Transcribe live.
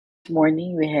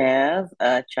morning we have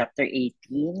chapter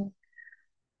 18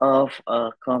 of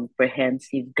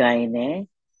comprehensive gyne,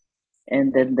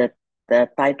 and then the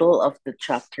title of the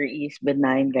chapter is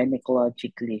Benign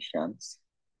Gynecologic Lesions.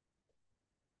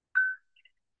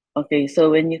 Okay, so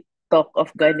when you talk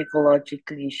of gynecologic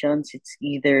lesions, it's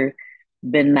either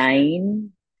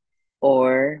benign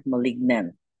or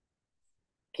malignant.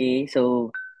 Okay,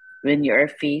 so when you are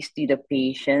faced with a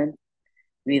patient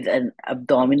with an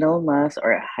abdominal mass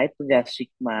or a hypogastric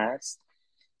mass,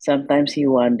 sometimes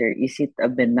you wonder, is it a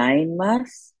benign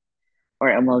mass or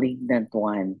a malignant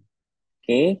one?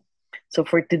 Okay, so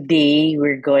for today,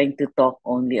 we're going to talk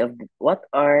only of what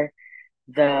are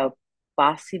the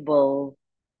possible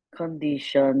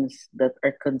conditions that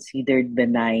are considered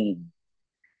benign.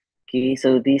 Okay,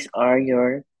 so these are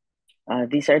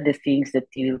the things that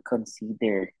you will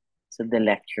consider. So the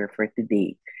lecture for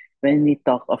today, when we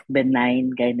talk of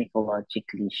benign gynecologic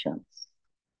lesions.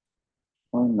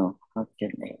 Oh no, how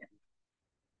can I?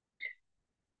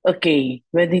 Okay,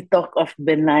 when we talk of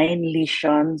benign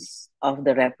lesions of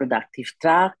the reproductive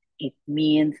tract, it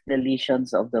means the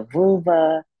lesions of the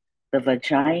vulva, the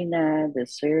vagina, the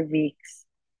cervix,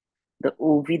 the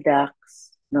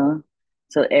oviducts, no?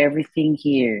 So everything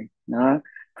here, no?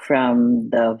 From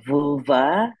the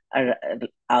vulva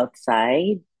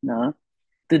outside, no?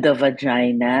 To the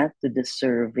vagina, to the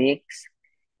cervix,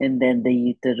 and then the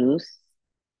uterus,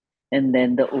 and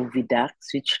then the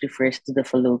oviducts, which refers to the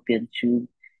fallopian tube,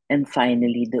 and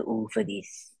finally the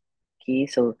ovaries. Okay,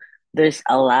 so there's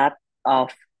a lot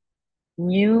of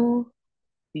new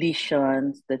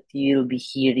lesions that you'll be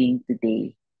hearing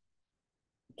today.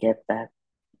 Get that?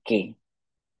 Okay.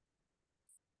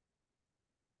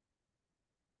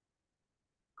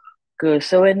 Good.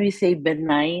 So when we say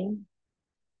benign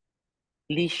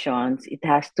lesions, it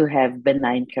has to have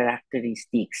benign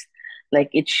characteristics. Like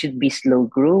it should be slow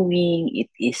growing, it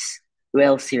is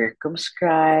well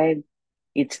circumscribed,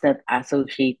 it's not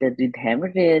associated with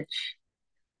hemorrhage.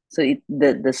 So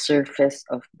the surface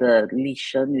of the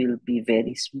lesion will be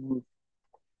very smooth.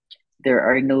 There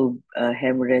are no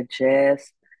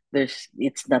hemorrhages.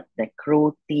 It's not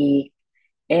necrotic,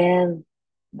 and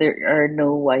there are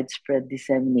no widespread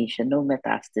dissemination, no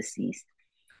metastases,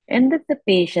 and that the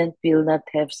patient will not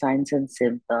have signs and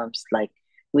symptoms like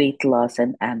weight loss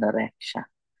and anorexia,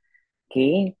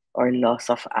 okay, or loss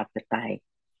of appetite.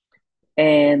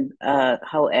 And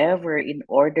however, in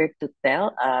order to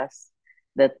tell us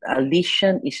that a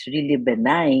lesion is really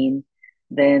benign,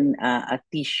 then a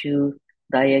tissue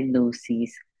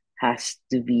diagnosis has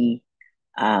to be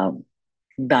um,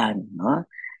 done. No?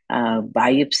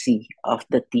 Biopsy of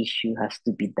the tissue has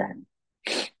to be done.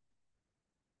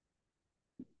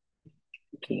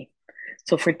 Okay.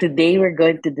 So for today, we're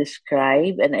going to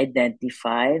describe and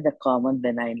identify the common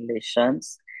benign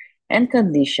lesions and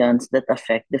conditions that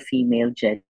affect the female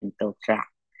genital tract.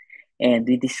 And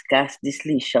we discuss these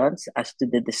lesions as to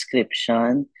the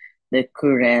description, the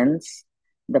occurrence,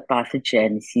 the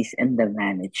pathogenesis, and the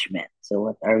management. So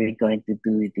what are we going to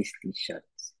do with these lesions?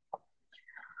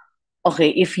 Okay,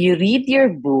 if you read your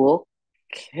book,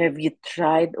 have you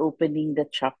tried opening the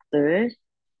chapter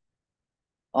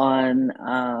on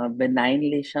benign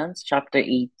lesions, chapter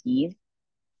 18?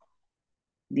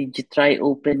 Did you try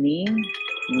opening?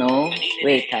 No?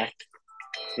 Wait, ha.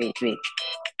 Wait.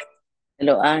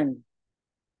 Hello, Ann.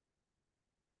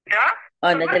 Yeah?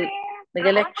 Oh,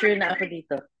 nag-lecture na ako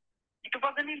dito. Ito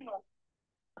ba ganin mo?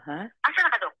 Ha? Asa na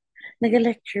ka doon?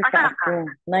 Nag-lecture pa Asa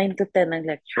ako. 9 to 10 ang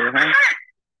lecture, ha?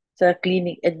 Sa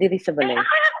clinic, diri sa balay.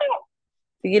 Akala ko.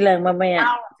 Sige lang, mamaya,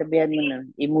 Wow. sabihan mo na.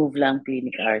 I-move lang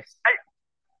clinic hours.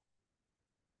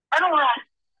 Ano nga?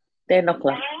 10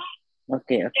 o'clock.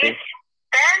 Okay. 10?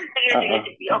 Sige. Oo. Okay.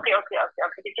 Dito.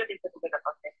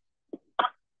 Okay.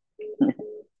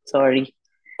 Sorry.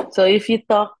 So if you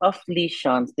talk of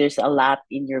lesions, there's a lot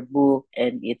in your book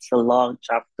and it's a long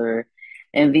chapter.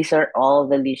 And these are all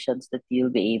the lesions that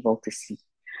you'll be able to see.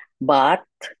 But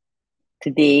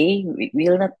today, we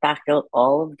will not tackle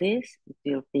all of this. It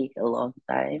will take a long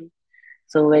time.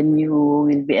 So when you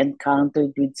will be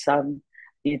encountered with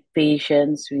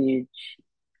patients with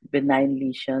benign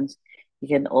lesions, you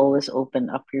can always open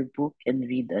up your book and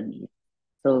read on it.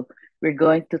 So we're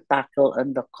going to tackle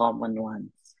on the common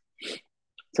ones.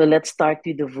 So let's start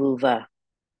with the vulva.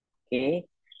 Okay,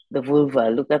 the vulva.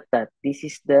 Look at that. This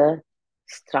is the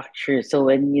structure. So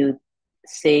when you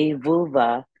say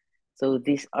vulva, so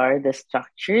these are the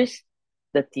structures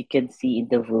that you can see in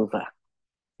the vulva.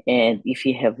 And if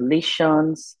you have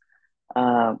lesions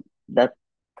that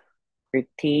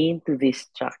pertain to these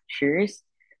structures,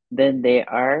 then they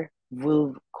are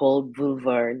called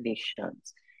vulvar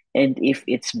lesions. And if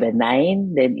it's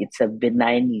benign, then it's a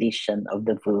benign lesion of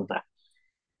the vulva.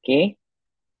 Okay?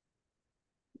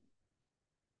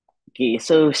 Okay,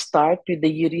 so start with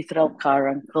the urethral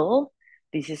caruncle.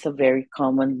 This is a very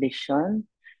common lesion.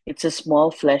 It's a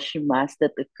small fleshy mass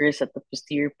that occurs at the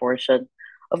posterior portion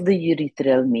of the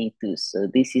urethral meatus. So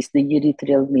this is the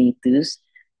urethral meatus.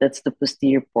 That's the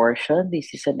posterior portion.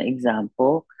 This is an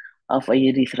example of a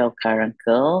urethral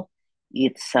caruncle.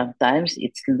 It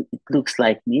looks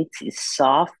like this. It's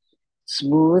soft,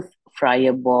 smooth,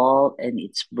 friable, and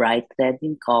it's bright red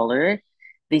in color.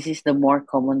 This is the more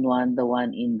common one, the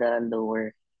one in the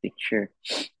lower picture.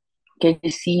 Can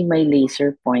you see my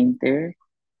laser pointer?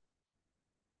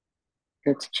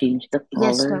 Let's change the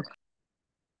Yes, color. Doc.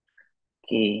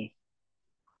 Okay,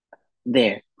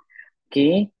 there.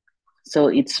 Okay, so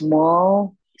it's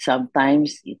small.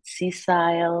 Sometimes it's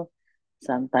sessile.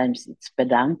 Sometimes it's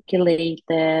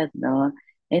pedunculated. No,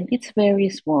 and it's very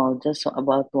small, just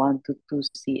about 1 to 2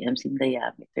 cms in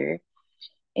diameter.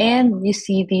 And you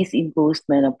see these in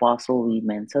postmenopausal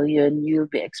women. So you'll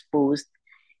be exposed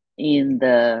in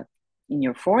the in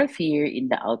your fourth year in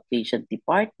the outpatient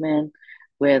department,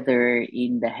 whether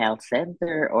in the health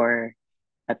center or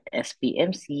at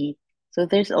SPMC. So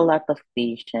there's a lot of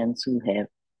patients who have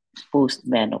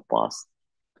postmenopause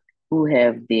who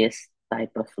have this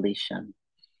type of lesion.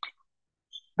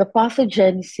 The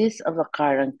pathogenesis of a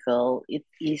caruncle, it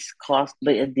is caused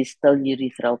by a distal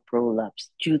urethral prolapse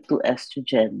due to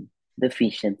estrogen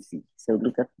deficiency. So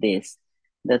look at this.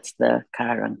 That's the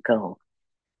caruncle.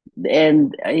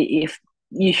 And if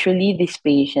usually these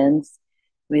patients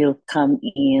will come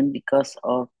in because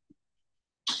of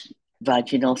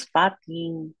vaginal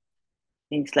spotting,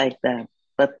 things like that,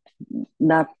 but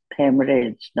not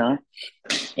hemorrhage, no?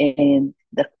 And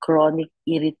the chronic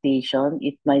irritation,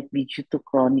 it might be due to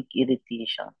chronic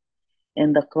irritation.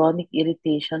 And the chronic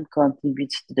irritation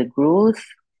contributes to the growth,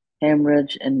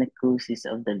 hemorrhage, and necrosis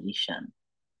of the lesion.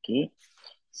 Okay?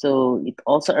 So it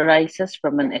also arises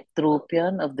from an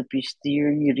ectropion of the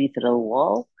posterior urethral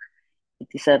wall. It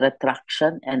is a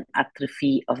retraction and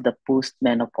atrophy of the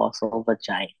postmenopausal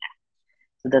vagina.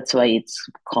 So that's why it's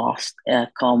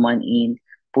common in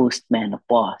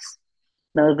postmenopause.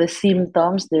 Now, the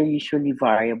symptoms, they're usually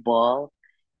variable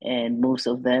and most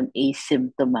of them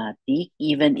asymptomatic,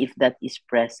 even if that is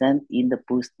present in the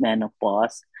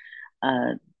postmenopause.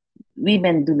 Uh,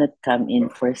 Women do not come in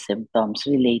for symptoms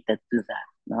related to that.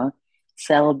 No,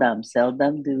 seldom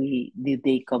do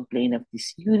they complain of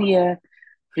dysuria,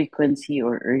 frequency,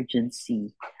 or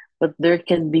urgency. But there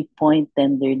can be point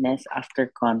tenderness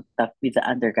after contact with the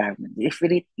undergarment.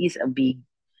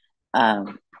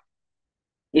 Um,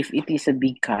 if it is a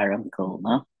big caruncle,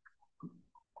 no,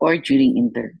 or during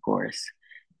intercourse.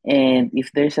 And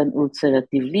if there's an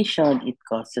ulcerative lesion, it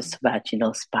causes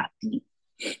vaginal spotting.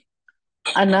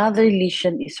 Another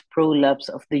lesion is prolapse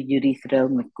of the urethral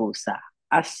mucosa,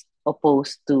 as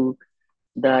opposed to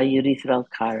the urethral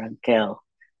caruncle.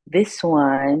 This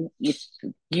one, it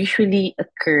usually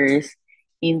occurs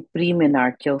in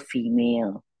premenarcheal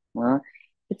female.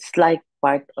 It's like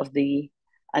part of the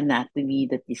anatomy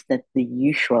that is not the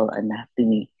usual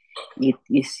anatomy. It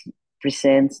is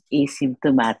presents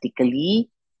asymptomatically.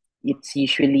 It's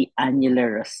usually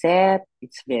annular rosette.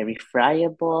 It's very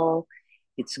friable.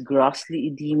 It's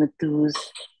grossly edematous.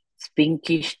 It's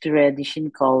pinkish to reddish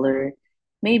in color.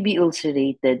 May be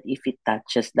ulcerated if it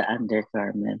touches the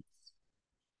undergarment.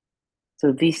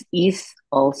 So this is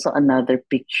also another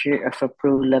picture of a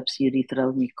prolapse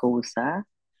urethral mucosa.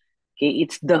 Okay,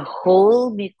 it's the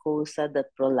whole mucosa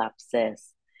that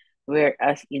prolapses,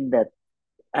 whereas in the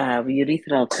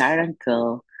urethral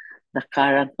caruncle, the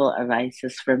caruncle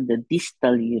arises from the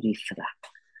distal urethra.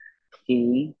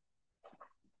 Okay,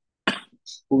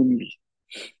 only.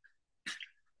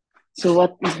 So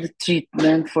what is the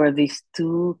treatment for these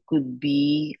two? Could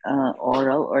be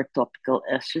oral or topical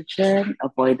estrogen,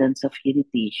 avoidance of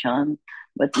irritation.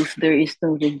 But if there is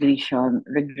no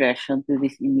regression to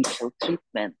this initial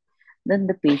treatment, then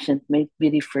the patient might be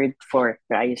referred for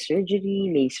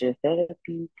cryosurgery, laser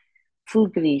therapy,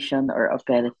 fulguration, or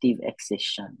operative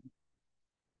excision.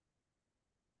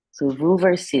 So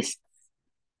vulvar cysts,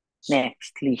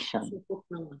 next lesion.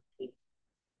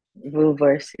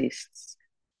 Vulvar cysts.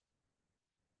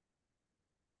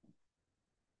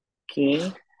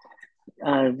 Okay.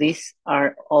 These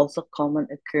are also common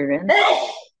occurrence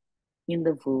in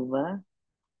the vulva.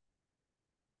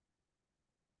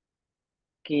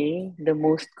 Okay, the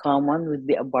most common would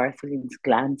be a Bartholin's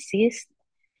gland cyst.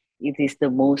 It is the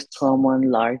most common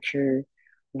larger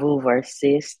vulvar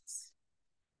cysts.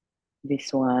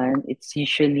 This one, it's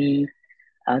usually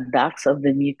ducts of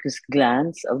the mucus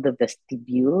glands of the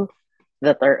vestibule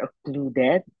that are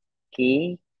occluded.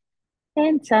 Okay.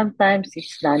 And sometimes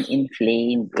it's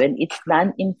non-inflamed. When it's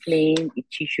non-inflamed, it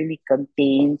usually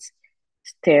contains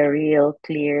sterile,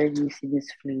 clear, mucinous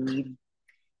fluid,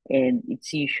 and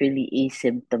it's usually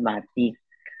asymptomatic.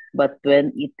 But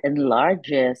when it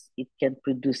enlarges, it can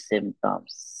produce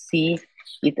symptoms. See,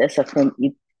 it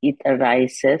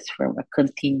arises from a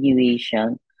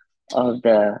continuation of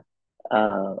the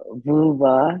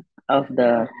vulva of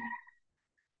the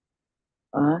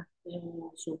uh,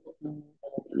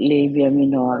 labia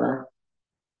minora.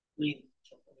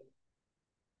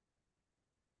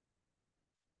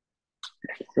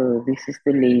 So this is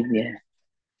the labia.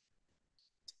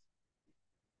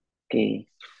 Okay.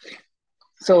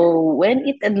 So when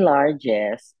it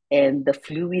enlarges and the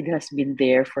fluid has been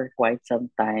there for quite some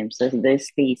time, so there's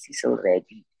stasis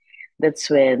already. That's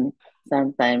when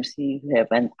sometimes you have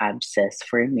an abscess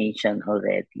formation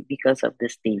already because of the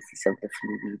stasis of the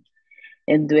fluid.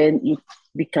 And when it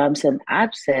becomes an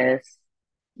abscess,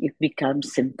 it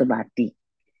becomes symptomatic.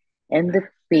 And the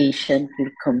patient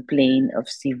will complain of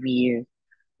severe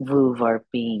vulvar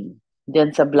pain.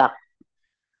 Diyan sa black,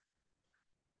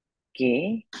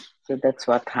 okay? So that's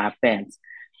what happens.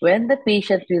 When the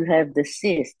patient will have the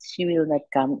cyst, she will not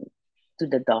come to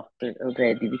the doctor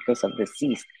already because of the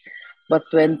cyst. But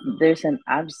when there's an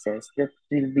abscess, that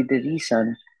will be the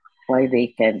reason why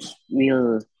they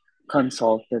will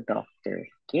consult the doctor.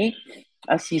 Okay.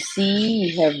 As you see,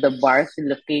 you have the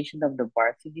location of the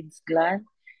Bartholin's gland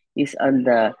is on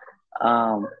the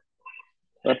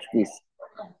what's this?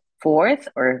 Fourth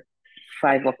or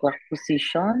 5 o'clock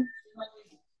position,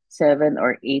 7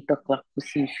 or 8 o'clock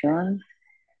position.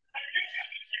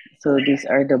 So these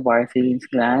are the Bartholin's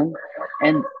gland,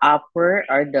 and upper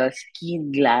are the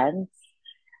skin glands.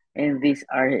 And these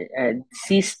are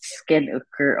cysts can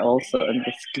occur also on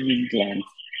the skin glands.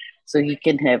 So you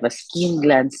can have a skin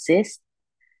gland cyst.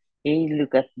 Okay,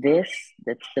 look at this.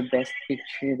 That's the best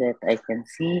picture that I can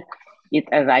see. It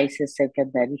arises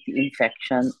secondary to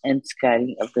infection and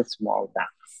scarring of the small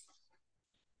ducts.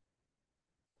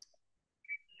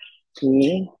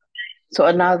 Okay, so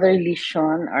another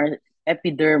lesion are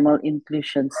epidermal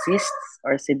inclusion cysts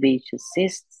or sebaceous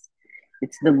cysts.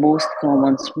 It's the most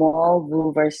common small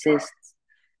vulvar cysts.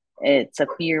 It's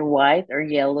appear white or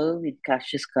yellow with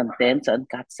caseous contents on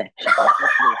cut section. Look at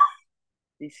this.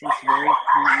 This is very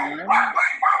common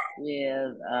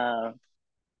with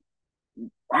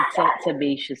it's a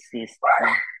sebaceous cyst.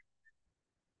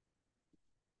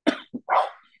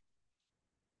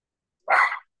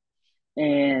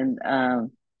 And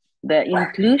the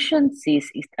inclusion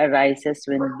cyst arises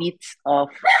when bits of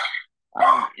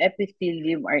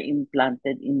epithelium are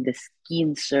implanted in the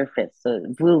skin surface, so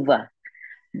vulva.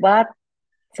 But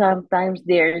sometimes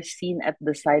they are seen at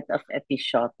the site of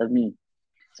episiotomy.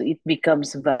 So it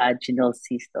becomes vaginal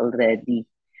cyst already,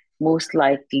 most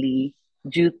likely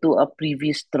due to a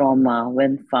previous trauma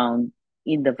when found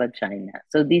in the vagina.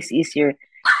 So this is your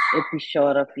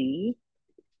episiotomy,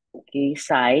 okay,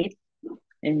 site,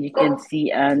 and you can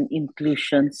see an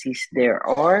inclusion cyst there,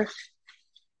 or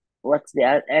what's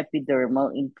the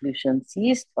epidermal inclusion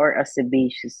cyst or a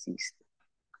sebaceous cyst.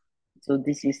 So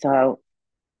this is how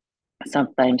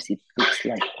sometimes it looks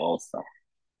like also.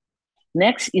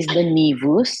 Next is the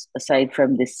nevus. Aside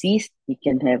from the cyst, you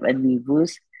can have a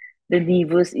nevus. The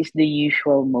nevus is the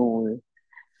usual mole.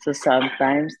 So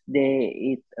sometimes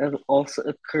it also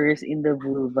occurs in the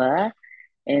vulva,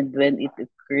 and when it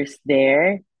occurs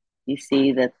there, you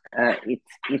say that it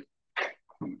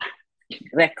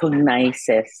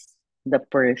recognizes the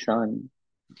person,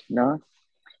 no?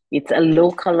 It's a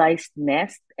localized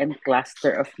nest and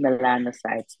cluster of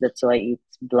melanocytes. That's why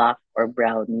it's black or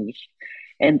brownish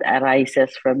and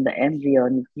arises from the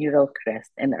embryonic neural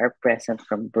crest and are present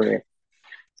from birth.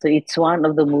 So it's one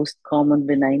of the most common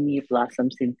benign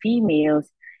neoplasms in females,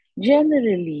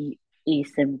 generally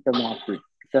asymptomatic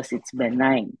because it's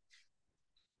benign.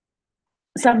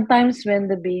 Sometimes when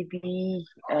the baby,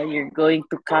 you're going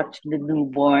to catch the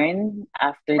newborn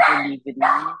after delivery,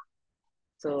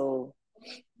 so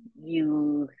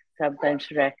you sometimes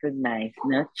recognize,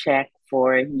 no, check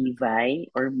for nevi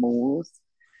or moles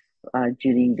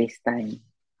during this time.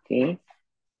 Okay.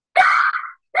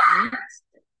 Next,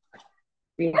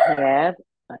 we have,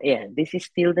 yeah, this is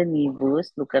still the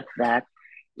nevus. Look at that.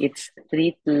 It's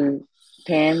 3 to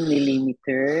 10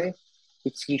 millimeter.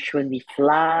 It's usually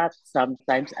flat,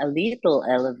 sometimes a little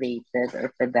elevated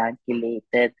or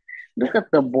pedunculated. Look at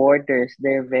the borders,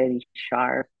 they're very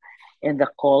sharp, and the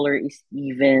color is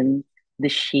even the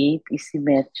shape is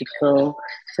symmetrical.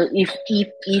 So if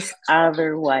it is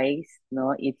otherwise,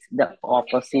 no, it's the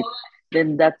opposite,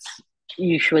 then that's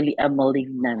usually a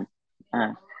malignant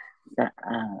uh,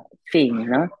 thing,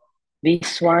 no?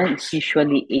 This one is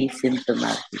usually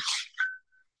asymptomatic.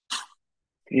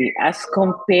 Okay. As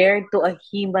compared to a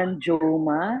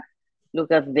hemangioma,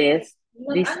 look at this.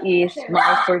 This is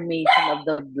malformation of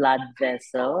the blood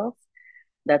vessels.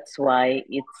 That's why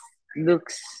it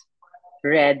looks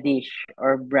reddish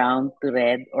or brown to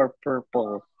red or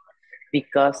purple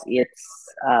because it's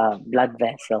blood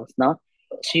vessels, no?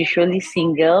 It's usually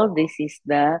single. This is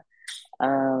the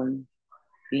um,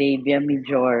 labia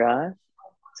majora.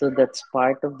 So that's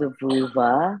part of the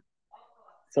vulva.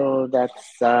 So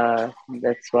that's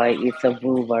why it's a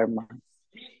vulvar mass.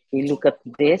 You look at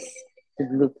this,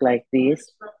 it look like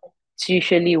this. It's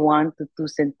usually 1 to 2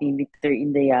 centimeter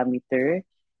in diameter.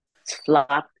 It's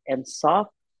flat and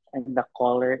soft, and the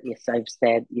color, as I've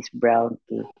said, is brown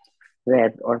to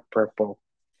red or purple.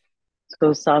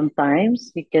 So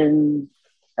sometimes you can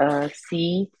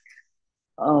see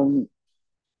um,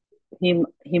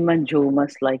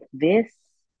 hemangiomas like this.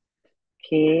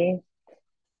 Okay,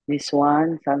 this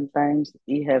one, sometimes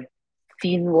you have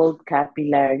thin-walled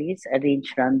capillaries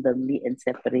arranged randomly and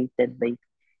separated by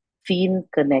thin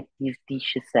connective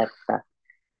tissue septa.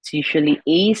 It's usually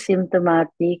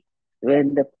asymptomatic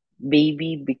when the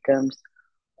baby becomes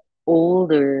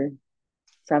older.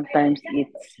 Sometimes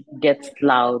it gets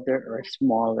louder or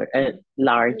smaller,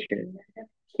 larger.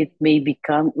 It may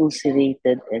become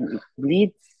ulcerated and it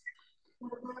bleeds.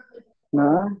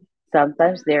 No?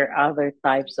 Sometimes there are other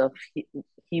types of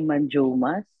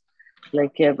hemangiomas,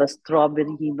 like you have a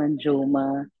strawberry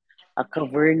hemangioma, a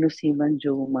cavernous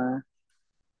hemangioma,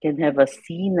 can have a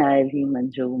senile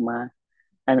hemangioma,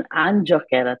 an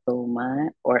angiokeratoma,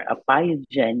 or a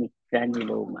pyogenic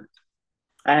granuloma.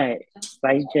 Ay,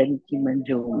 pyogenic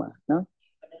hemangioma, no?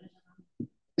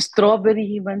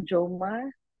 Strawberry hemangioma,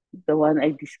 the one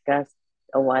I discussed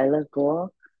a while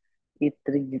ago, it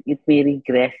may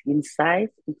regress in size.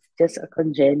 It's just a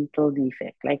congenital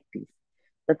defect like this.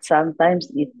 But sometimes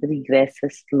it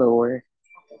regresses slower,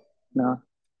 no?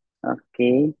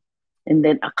 Okay. And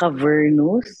then a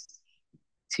cavernous,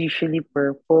 it's usually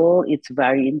purple. It's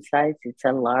vary in size. It's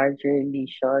a larger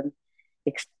lesion.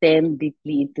 Extend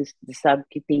deeply into the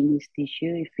subcutaneous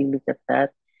tissue. If you look at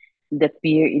that, it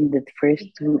appear in the first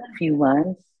few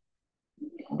months.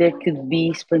 There could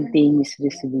be spontaneous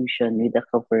resolution with a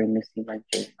cavernous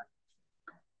hemangioma.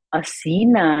 A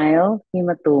senile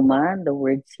hematoma, the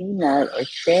word senile or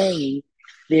cherry,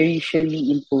 they're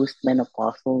usually in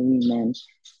postmenopausal women.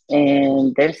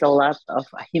 And there's a lot of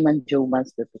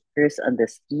hemangiomas that occurs on the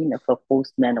skin of a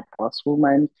postmenopause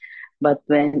woman. But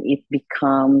when it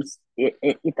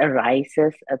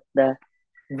arises at the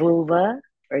vulva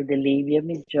or the labia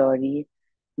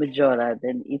majora,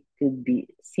 then it could be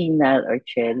senile or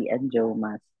cherry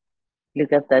angiomas.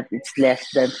 Look at that, it's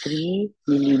less than 3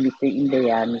 millimeter in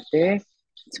diameter.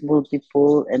 It's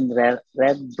multiple and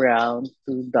red-brown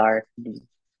to dark blue.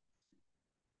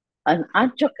 An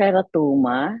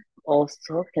angiokeratoma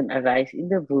also can arise in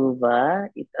the vulva.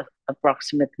 It's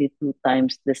approximately 2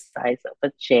 times the size of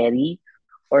a cherry,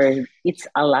 or it's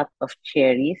a lot of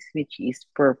cherries, which is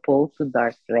purple to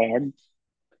dark red.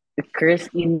 Occurs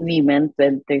in women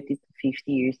when 30 to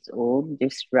 50 years old.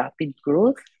 There's rapid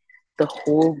growth. The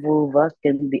whole vulva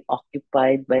can be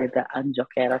occupied by the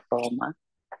angiokeratoma.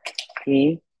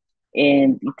 Okay.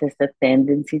 And it has a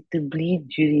tendency to bleed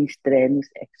during strenuous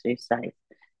exercise.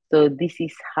 So this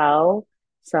is how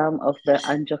some of the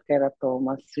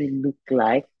angiokeratomas will look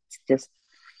like.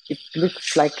 It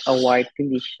looks like a warty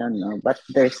lesion, no? But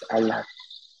there's a lot.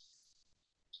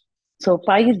 So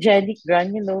pyogenic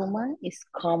granuloma is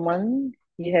common.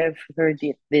 You have heard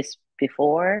this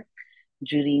before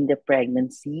during the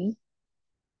pregnancy.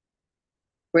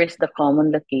 Where's the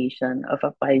common location of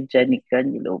a pyogenic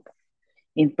granuloma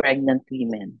in pregnant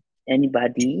women?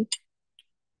 Anybody?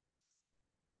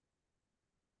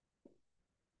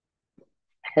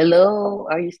 Hello,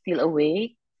 are you still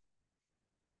awake?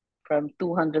 From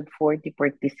 240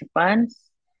 participants?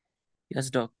 Yes,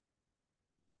 Doc.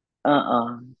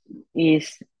 Uh-uh.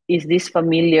 Is this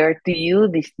familiar to you,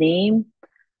 this name?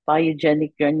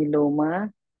 Pyogenic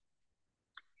granuloma?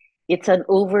 It's an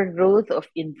overgrowth of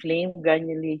inflamed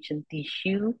granulation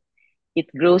tissue. It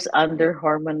grows under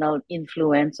hormonal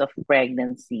influence of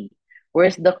pregnancy.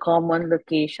 Where's the common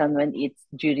location when it's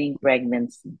during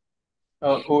pregnancy?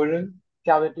 Oral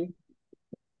cavity.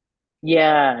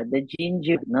 Yeah, the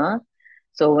gingiva, no?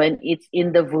 So when it's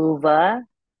in the vulva,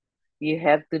 you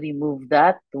have to remove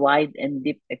that wide and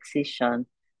deep excision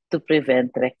to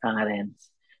prevent recurrence.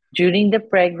 During the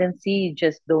pregnancy, you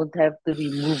just don't have to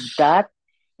remove that.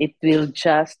 It will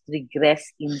just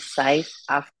regress in size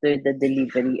after the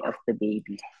delivery of the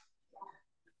baby.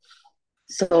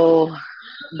 So,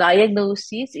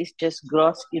 diagnosis is just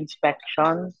gross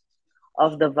inspection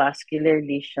of the vascular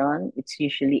lesion. It's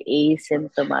usually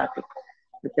asymptomatic.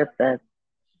 Look at that.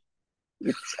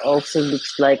 It also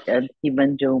looks like a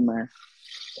hemangioma.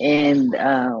 And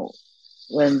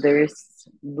when there's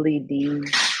bleeding,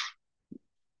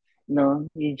 no,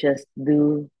 you just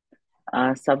do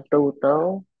a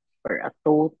subtotal or a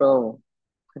total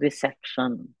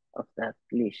resection of that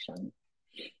lesion.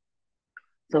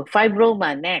 So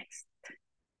fibroma next,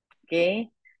 okay?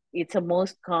 It's a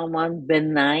most common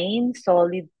benign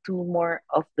solid tumor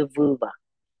of the vulva.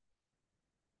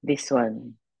 This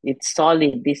one, it's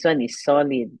solid. This one is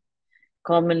solid.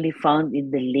 Commonly found in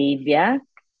the labia,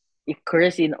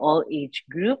 occurs in all age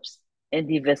groups, and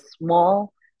with a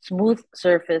small, smooth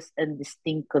surface and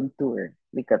distinct contour.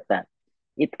 Look at that.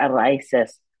 It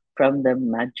arises from the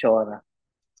majora.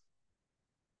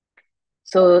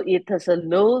 So it has a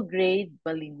low-grade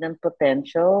malignant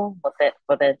potential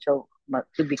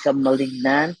to become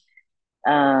malignant.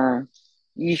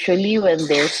 Usually when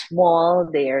they're small,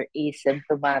 they are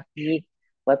asymptomatic,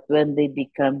 but when they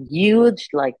become huge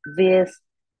like this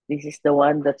is the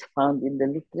one that's found in the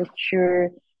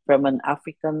literature from an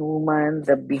African woman,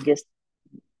 the biggest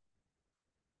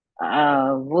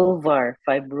vulvar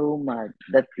fibroma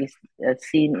that is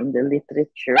seen in the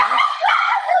literature.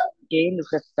 Okay,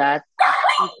 look at that.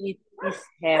 It is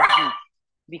heavy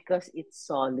because it's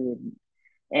solid.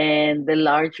 And the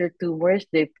larger tumors,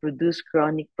 they produce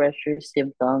chronic pressure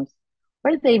symptoms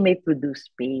or they may produce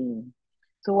pain.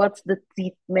 So what's the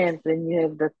treatment when you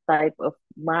have that type of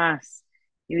mass?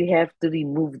 You have to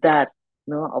remove that,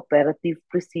 no, operative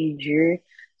procedure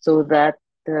so that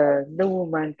the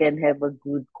woman can have a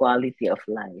good quality of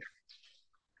life.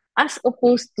 As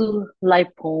opposed to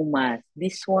lipomas,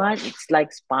 this one, it's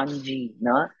like spongy,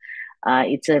 no?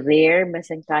 It's a rare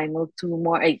mesenchymal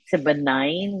tumor. It's a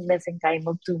benign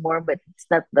mesenchymal tumor, but it's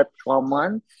not that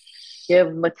common. You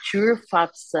have mature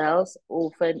fat cells,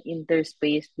 often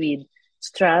interspaced with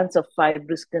strands of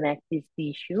fibrous connective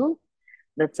tissue.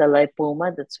 That's a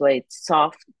lipoma. That's why it's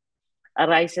soft.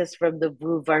 Arises from the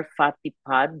vulvar fatty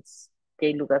pods.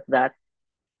 Okay, look at that.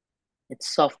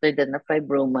 It's softer than a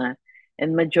fibroma,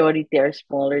 and majority are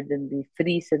smaller than the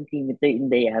 3 centimeter in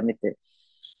diameter.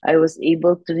 I was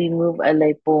able to remove a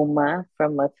lipoma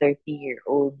from a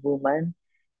 30-year-old woman.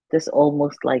 That's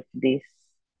almost like this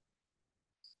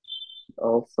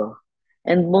also.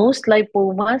 And most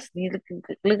lipomas,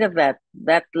 look at that.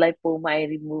 That lipoma I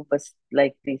remove was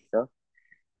like this.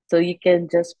 So you can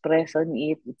just press on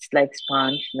it. It's like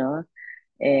sponge, no?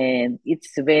 And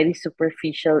it's very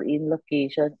superficial in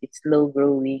location. It's low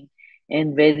growing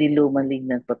and very low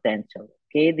malignant potential.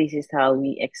 Okay, this is how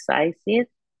we excise it.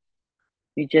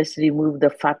 You just remove the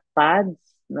fat pads,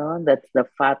 no? That's the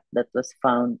fat that was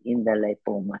found in the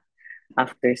lipoma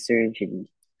after surgery.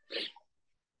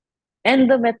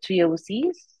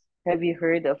 Endometriosis. Have you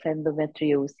heard of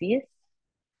endometriosis?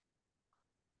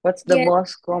 What's the Yes,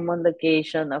 most common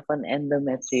location of an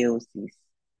endometriosis?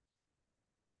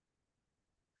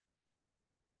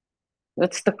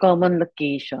 What's the common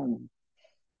location?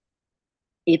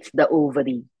 It's the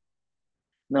ovary.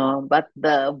 No, but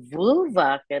the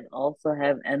vulva can also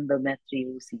have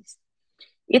endometriosis.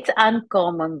 It's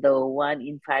uncommon though, 1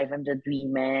 in 500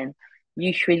 women.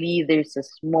 Usually there's a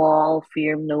small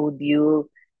firm nodule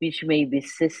which may be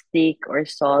cystic or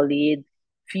solid,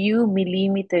 few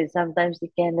millimeters. Sometimes you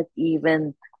cannot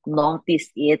even notice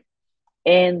it.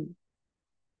 And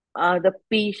the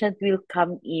patient will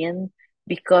come in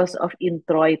because of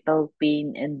introital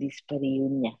pain and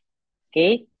dyspareunia.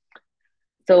 Okay?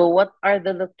 So what are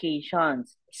the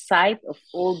locations? Site of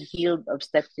old healed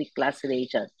obstetric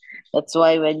laceration. That's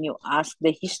why when you ask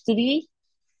the history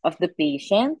of the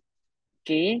patient,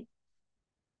 okay,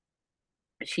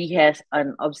 she has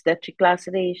an obstetric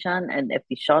laceration and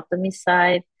episiotomy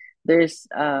site. There's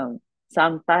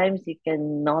sometimes you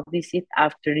can notice it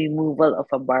after removal of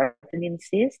a Bartholin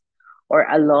cyst or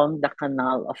along the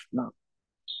canal of Knox.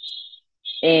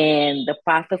 And the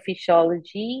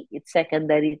pathophysiology, it's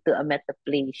secondary to a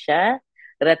metaplasia,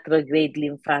 retrograde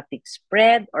lymphatic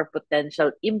spread, or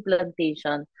potential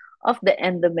implantation of the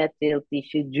endometrial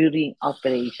tissue during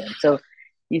operation. So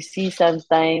you see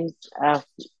sometimes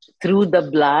through the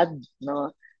blood,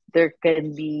 no, there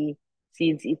can be,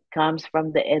 since it comes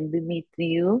from the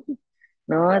endometrium,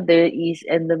 no, there is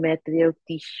endometrial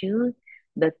tissue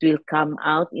that will come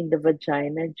out in the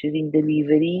vagina during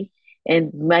delivery,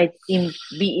 and might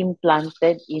be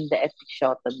implanted in the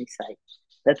episiotomy site.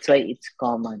 That's why it's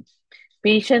common.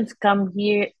 Patients come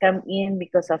in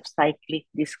because of cyclic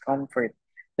discomfort.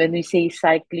 When we say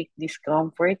cyclic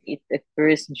discomfort, it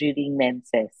occurs during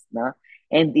menses, no?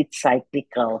 And it's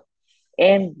cyclical.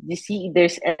 And you see,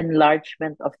 there's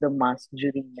enlargement of the mass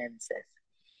during menses.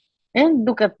 And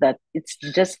look at that. It's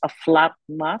just a flat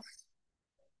mass,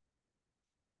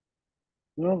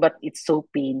 no, but it's so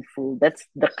painful. That's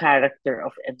the character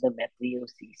of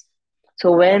endometriosis.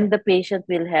 So when the patient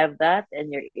will have that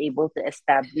and you're able to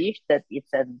establish that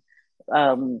it's an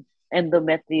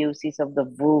endometriosis of the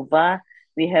vulva,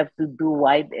 we have to do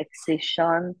wide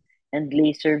excision and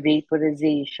laser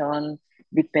vaporization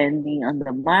depending on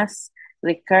the mass.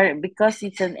 Because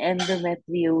it's an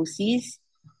endometriosis,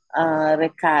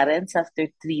 recurrence after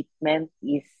treatment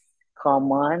is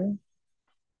common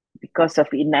because of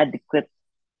inadequate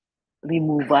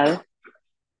removal.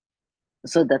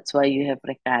 So that's why you have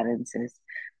recurrences.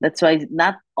 That's why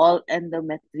not all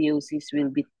endometriosis will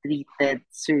be treated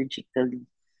surgically.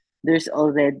 There's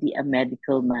already a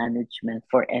medical management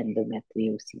for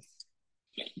endometriosis.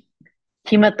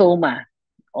 Hematoma,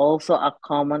 also a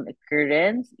common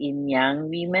occurrence in young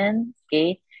women,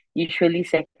 okay? Usually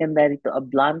secondary to a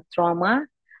blunt trauma,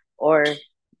 or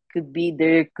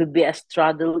there could be a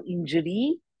straddle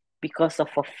injury because of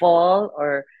a fall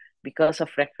or because of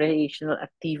recreational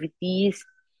activities,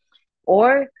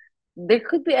 or there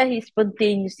could be a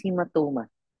spontaneous hematoma,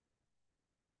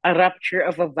 a rupture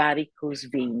of a varicose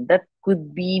vein. That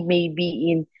could be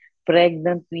maybe in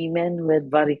pregnant women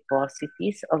with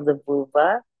varicosities of the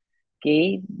vulva.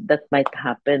 Okay, that might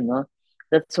happen, no?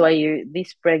 That's why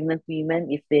these pregnant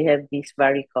women, if they have these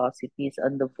varicosities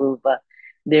on the vulva,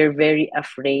 they're very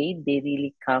afraid. They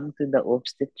really come to the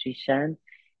obstetrician,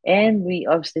 and we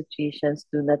obstetricians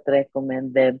do not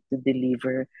recommend them to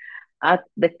deliver at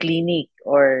the clinic,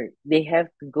 or they have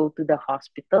to go to the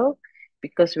hospital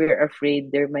because we're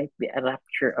afraid there might be a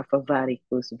rupture of a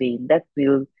varicose vein that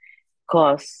will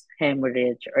cause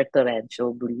hemorrhage or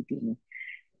torrential bleeding.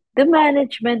 The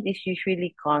management is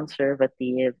usually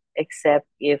conservative, except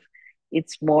if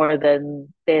it's more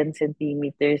than 10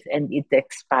 centimeters and it's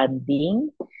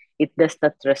expanding, it does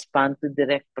not respond to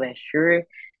direct pressure.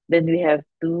 Then we have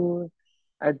to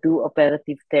do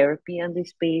operative therapy on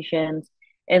these patients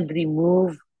and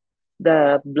remove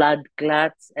the blood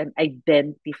clots and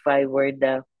identify where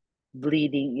the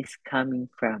bleeding is coming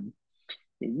from.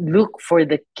 Look for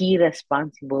the key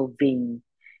responsible vein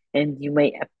and you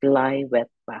may apply wet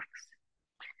packs.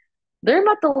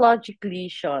 Dermatologic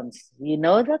lesions, you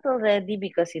know that already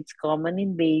because it's common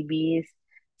in babies,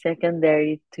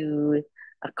 secondary to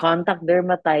a contact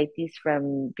dermatitis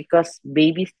from because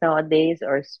babies nowadays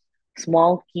or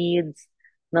small kids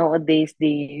nowadays they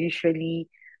usually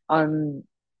on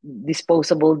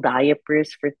disposable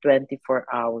diapers for 24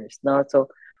 hours. No, so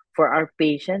for our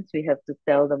patients, we have to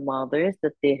tell the mothers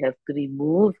that they have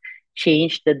to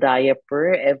change the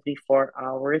diaper every 4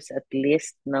 hours at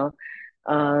least. No,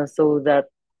 so that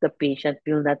the patient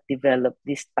will not develop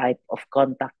this type of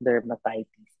contact dermatitis.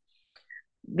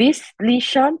 These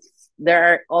lesions, there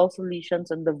are also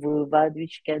lesions on the vulva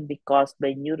which can be caused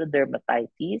by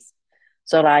neurodermatitis,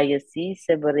 psoriasis,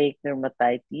 seborrheic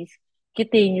dermatitis,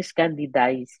 cutaneous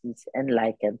candidiasis, and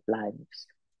lichen planus.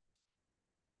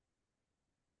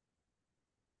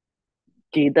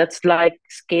 Okay, that's like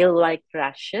scale-like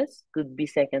rashes, could be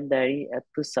secondary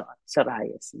to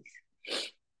psoriasis.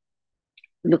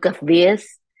 Look at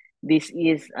this. This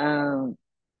is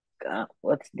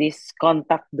what's this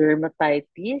contact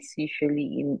dermatitis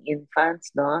usually in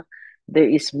infants, no? There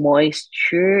is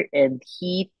moisture and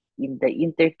heat in the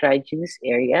intertriginous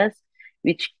areas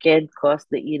which can cause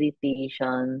the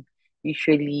irritation,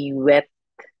 usually wet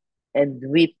and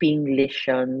weeping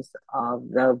lesions of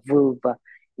the vulva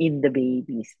in the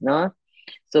babies, no?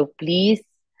 So please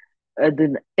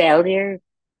tell your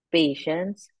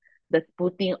patients that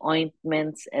putting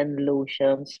ointments and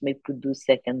lotions may produce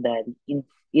secondary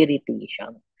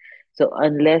irritation. So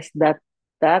unless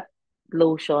that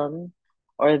lotion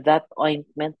or that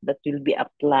ointment that will be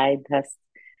applied has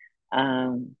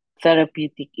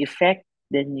therapeutic effect,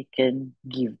 then you can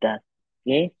give that.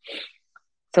 Okay.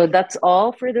 So that's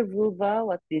all for the vulva.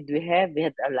 What did we have? We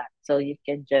had a lot. So you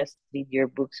can just read your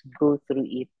books, go through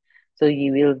it. So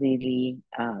you will really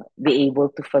be able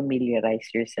to familiarize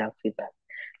yourself with that.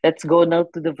 Let's go now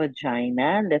to the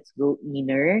vagina. Let's go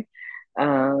inner.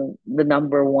 The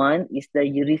number one is the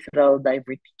urethral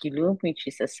diverticulum, which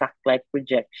is a sac-like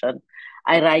projection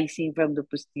arising from the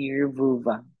posterior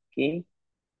vulva. Okay.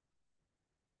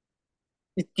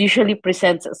 It usually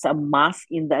presents as a mass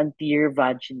in the anterior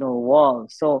vaginal wall.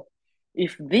 So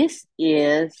if this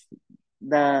is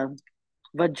the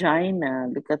vagina,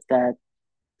 look at that.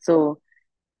 So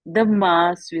the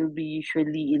mass will be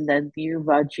usually in the anterior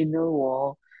vaginal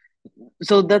wall,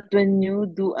 so that when you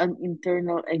do an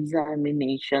internal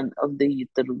examination of the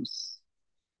uterus,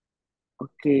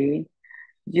 okay,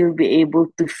 you'll be able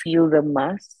to feel the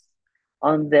mass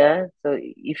on there. So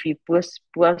if you push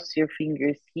your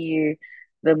fingers here,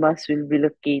 the mass will be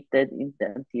located in the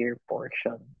anterior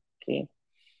portion. Okay.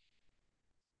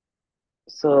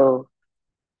 So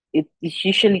it is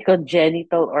usually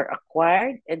congenital or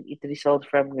acquired, and it results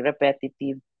from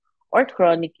repetitive or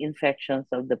chronic infections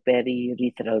of the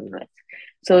periurethral vessels.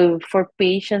 So for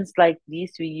patients like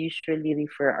this, we usually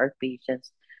refer our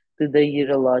patients to the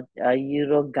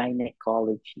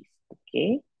urogynecologist.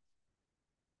 Okay.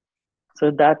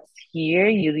 So that's here,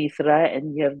 urethra,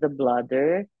 and you have the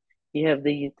bladder. You have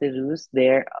the uterus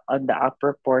there on the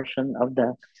upper portion of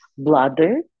the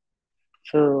bladder.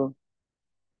 So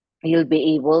you'll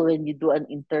be able, when you do an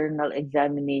internal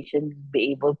examination, you'll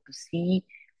be able to see,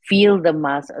 feel the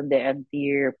mass on the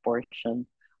anterior portion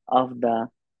of the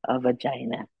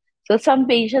vagina. So some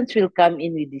patients will come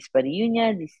in with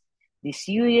dyspareunia,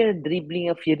 dysuria, dribbling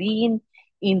of urine,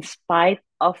 in spite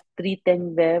of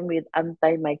treating them with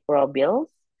antimicrobials.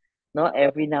 No,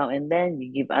 every now and then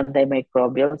you give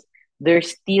antimicrobials.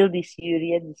 There's still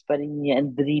dysuria, dyspareunia,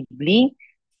 and dribbling.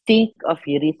 Think of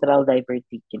urethral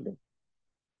diverticulum.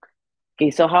 Okay,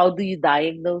 so how do you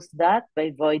diagnose that? By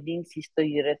avoiding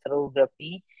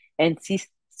cystourethropy and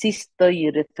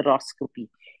cystourethropy.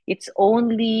 It's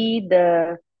only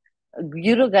the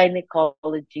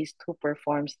urogynecologist who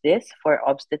performs this for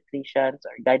obstetricians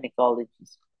or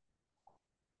gynecologists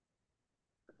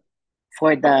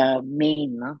for the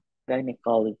main, no,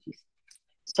 gynecologist.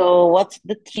 So what's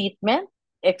the treatment?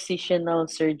 Excisional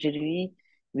surgery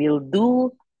will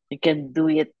do. You can do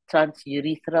it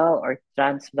transurethral or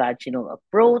transvaginal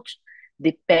approach,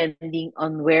 depending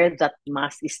on where that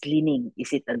mass is leaning.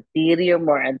 Is it anterior,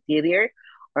 more anterior,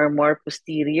 or more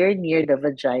posterior near the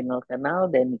vaginal canal?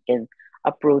 Then you can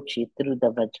approach it through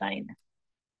the vagina.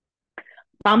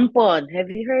 Tampon. Have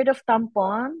you heard of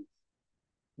tampon?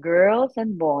 Girls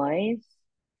and boys,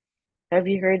 have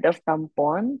you heard of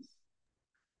tampons?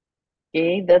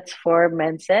 Okay, that's for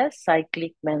menses,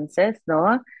 cyclic menses,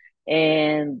 no?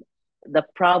 And the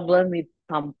problem with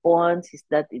tampons is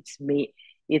that it's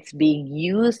being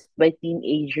used by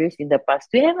teenagers in the past.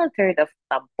 We haven't heard of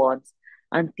tampons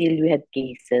until we had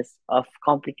cases of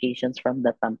complications from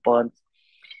the tampons.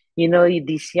 You know,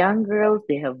 these young girls,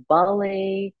 they have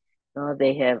ballet,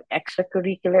 they have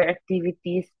extracurricular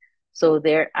activities. So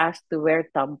they're asked to wear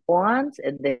tampons,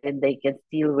 and then they can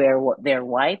still wear their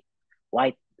white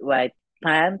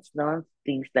pants, no,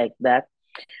 things like that.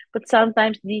 But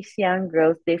sometimes these young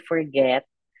girls, they forget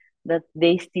that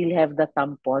they still have the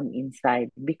tampon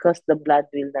inside because the blood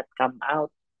will not come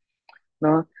out.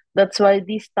 No, that's why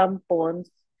these tampons,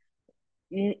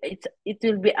 it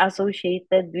will be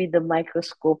associated with the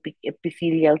microscopic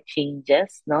epithelial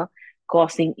changes, no,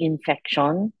 causing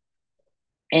infection,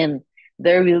 and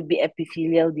there will be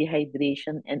epithelial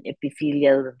dehydration and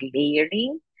epithelial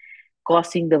layering,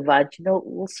 causing the vaginal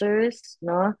ulcers,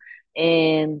 no,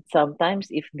 and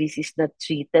sometimes if this is not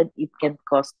treated, it can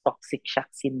cause toxic shock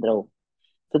syndrome.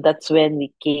 So that's when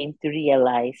we came to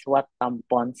realize what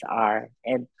tampons are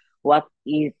and what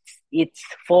it's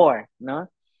for, no,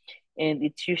 and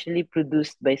it's usually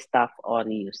produced by Staph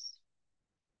aureus.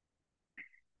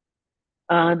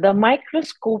 The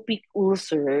microscopic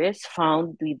ulcers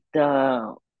found with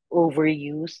the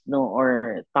overuse, no,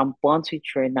 or tampons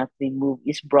which were not removed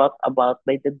is brought about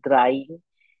by the drying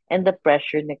and the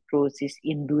pressure necrosis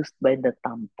induced by the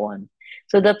tampon.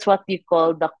 So that's what you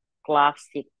call the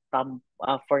classic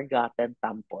forgotten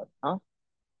tampon. No?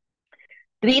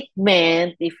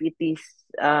 Treatment, if it is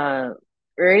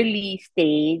early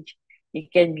stage, you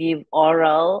can give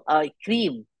oral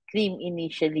cream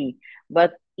initially.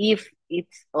 But if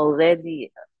it's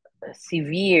already a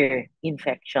severe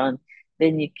infection,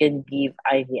 then you can give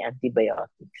IV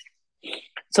antibiotics.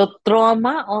 So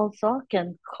trauma also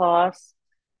can cause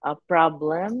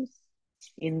problems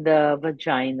in the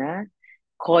vagina.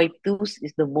 Coitus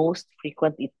is the most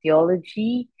frequent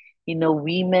etiology. You know,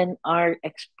 women are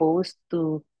exposed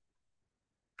to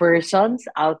persons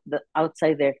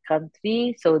outside their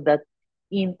country, so that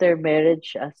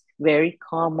intermarriage is very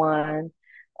common.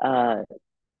 Uh,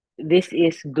 this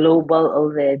is global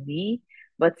already,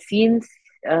 but since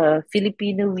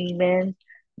Filipino women,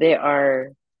 they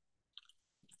are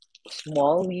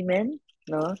small women,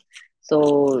 no,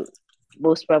 so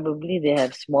most probably they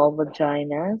have small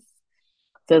vaginas.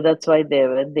 So that's why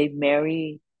when they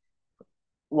marry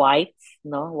whites,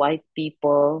 no, white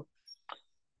people,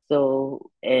 so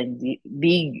and the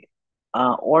big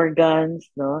organs,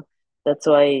 no, that's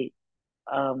why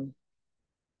um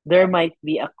there might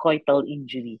be a coital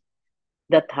injury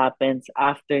that happens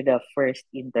after the first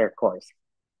intercourse,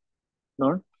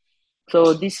 no?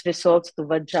 So this results to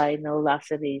vaginal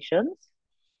lacerations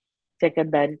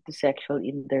secondary to sexual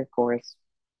intercourse.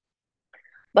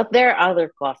 But there are other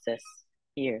causes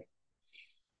here.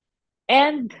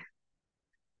 And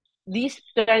these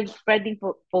spreading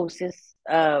poses,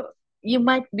 you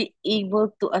might be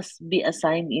able to be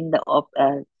assigned in the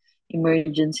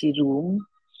emergency room.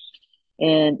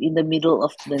 And in the middle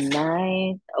of the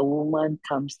night, a woman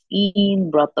comes in,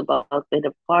 brought about by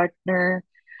the partner,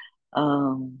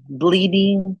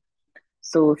 bleeding.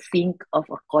 So think of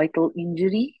a coital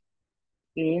injury.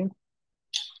 Okay.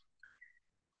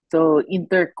 So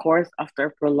intercourse after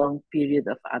a prolonged period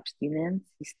of abstinence,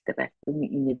 hysterectomy,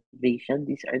 inhibition,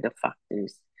 these are the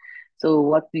factors. So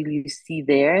what will you see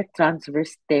there?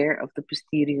 Transverse tear of the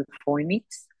posterior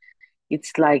fornix.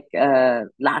 It's like a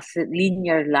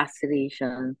linear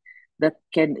laceration that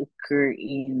can occur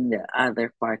in the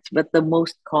other parts, but the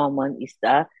most common is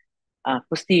the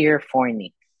posterior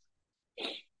fornix.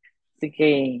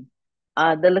 Okay.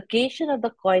 The location of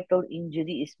the coital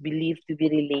injury is believed to be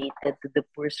related to the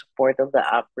poor support of the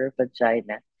upper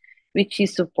vagina, which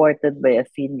is supported by a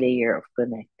thin layer of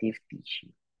connective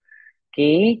tissue.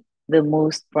 Okay. The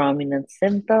most prominent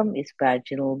symptom is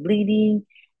vaginal bleeding,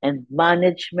 and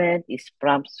management is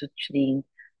prompt suturing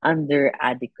under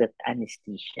adequate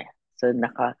anesthesia. So,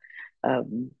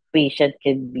 patient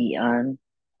can be on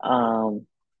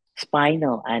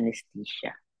spinal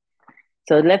anesthesia.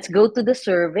 So let's go to the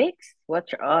cervix. What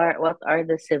are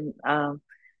the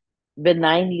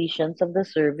benign lesions of the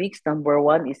cervix? Number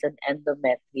one is an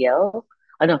endometrial,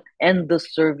 no,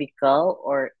 endocervical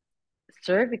or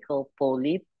cervical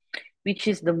polyp, which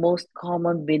is the most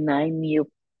common benign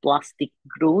neoplastic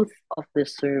growth of the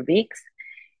cervix.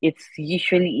 It's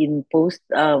usually in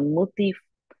multiparous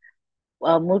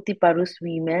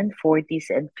women, 40s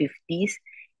and 50s,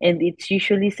 and it's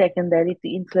usually secondary to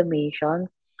inflammation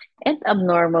and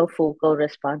abnormal focal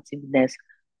responsiveness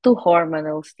to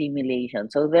hormonal stimulation.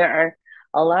 So there are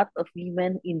a lot of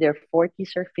women in their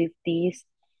 40s or 50s.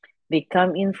 They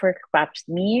come in for pap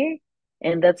smear,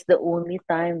 and that's the only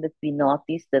time that we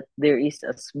notice that there is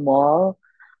a small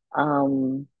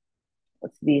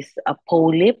what's this, a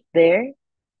polyp there,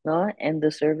 no, and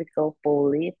the cervical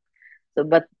polyp. So,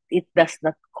 but it does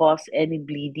not cause any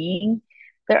bleeding.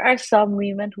 There are some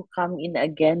women who come in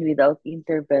again without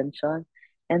intervention,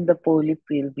 and the polyp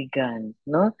will be gone.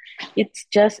 No, it's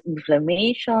just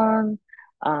inflammation,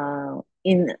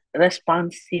 in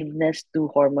responsiveness to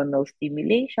hormonal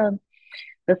stimulation.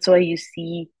 That's why you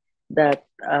see that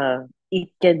it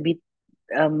can be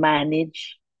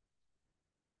managed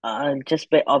just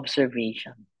by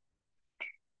observation.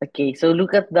 Okay, so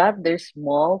look at that. There's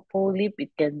small polyp.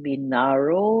 It can be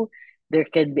narrow. There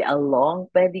can be a long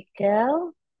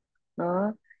pedicle,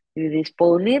 no, with these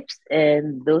polyps,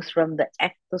 and those from the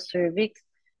ectocervix,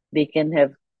 they can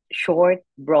have short,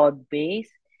 broad base,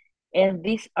 and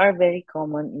these are very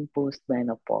common in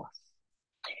postmenopause.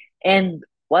 And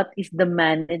what is the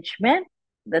management?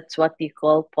 That's what you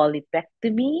call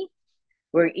polypectomy,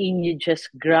 wherein you just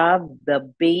grab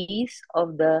the base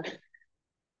of the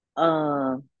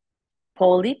uh,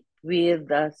 polyp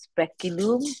with a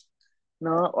speculum,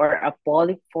 no, or a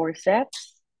polyp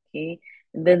forceps, okay,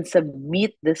 and then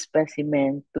submit the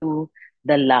specimen to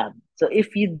the lab. So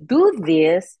if you do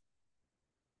this,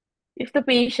 if the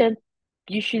patient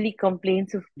usually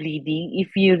complains of bleeding,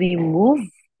 if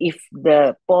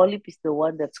the polyp is the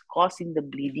one that's causing the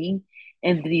bleeding,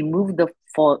 and remove the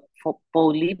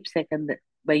polyp second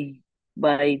by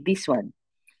this one,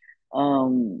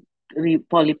 um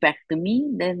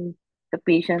polypectomy, then the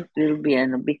patient will be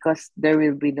because there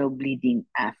will be no bleeding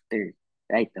after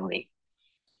right away.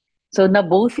 So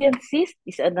Nabothian cyst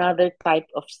is another type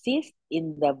of cyst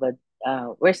in the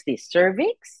where's this,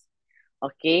 cervix?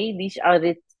 Okay, these are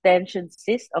retention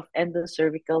cysts of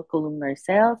endocervical columnar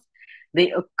cells.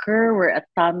 They occur where a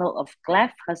tunnel of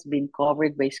cleft has been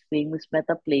covered by squamous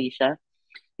metaplasia.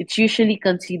 It's usually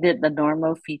considered the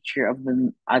normal feature of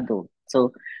the adult.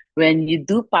 So when you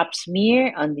do pap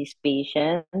smear on these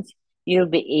patients, you'll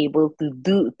be able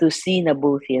to see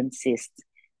Nabothian cysts.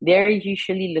 They're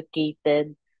usually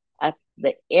located at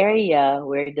the area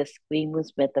where the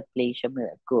squamous metaplasia will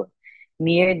occur,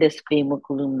 near the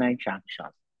squamocolumnar junction.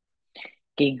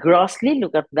 Okay, grossly,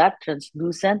 look at that.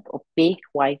 Translucent, opaque,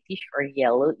 whitish, or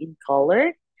yellow in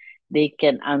color. They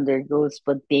can undergo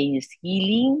spontaneous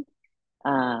healing,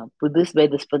 produced by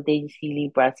the spontaneous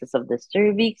healing process of the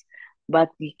cervix, but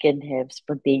we can have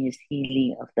spontaneous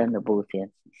healing of the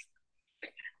nabothian cyst.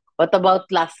 What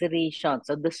about laceration?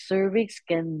 So the cervix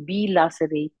can be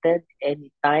lacerated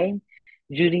anytime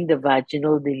during the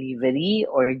vaginal delivery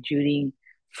or during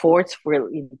forceful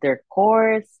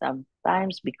intercourse,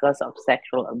 sometimes because of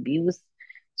sexual abuse.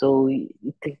 So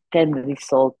it can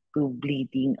result to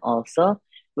bleeding also.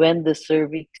 When the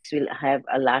cervix will have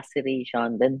a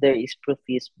laceration, then there is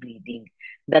profuse bleeding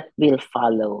that will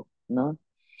follow. No?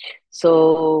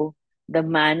 So the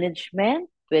management,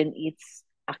 when it's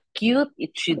acute,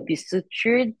 it should be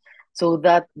sutured so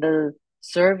that the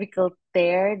cervical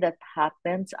tear that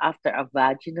happens after a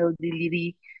vaginal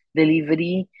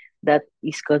delivery that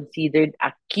is considered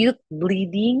acute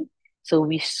bleeding. So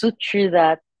we suture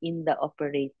that in the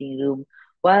operating room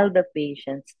while the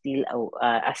patient's still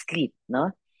asleep,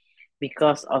 no?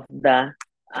 Because of the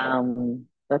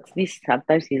what's this?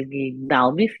 Sometimes he'll give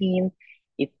nalmefene.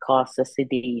 It causes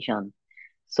sedation.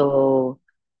 So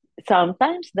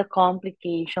sometimes the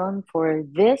complication for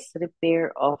this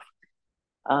repair of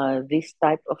this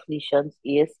type of lesions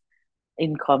is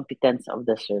incompetence of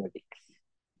the cervix.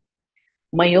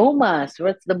 Myomas.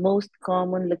 What's the most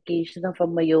common location of a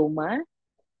myoma?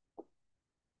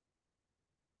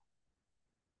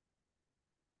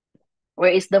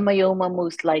 Where is the myoma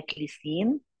most likely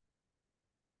seen?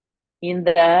 In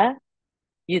the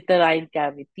uterine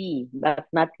cavity, but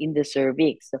not in the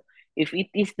cervix. So if it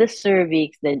is the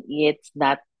cervix, then it's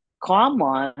not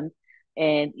common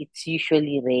and it's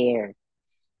usually rare.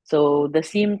 So the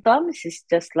symptoms is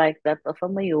just like that of a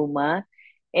myoma.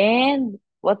 And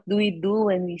what do we do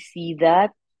when we see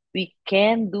that? We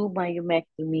can do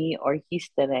myomectomy or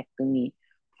hysterectomy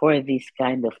for this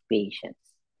kind of patients.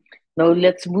 Now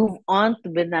let's move on to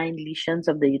benign lesions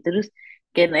of the uterus.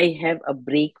 Can I have a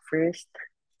break first?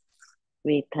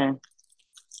 Wait, huh?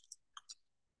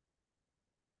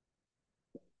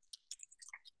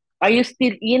 Are you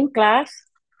still in class?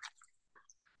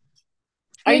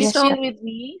 Are you Yes, still po. with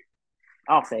me?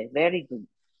 Okay, very good.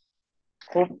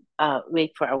 Hope,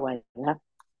 wait for a while. Huh?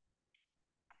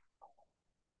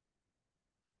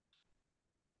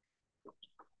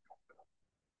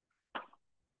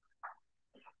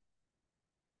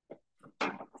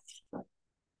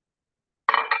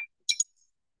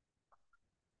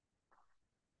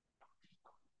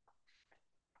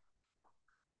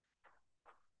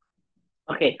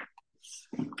 Okay,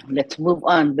 let's move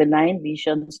on. Benign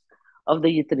lesions of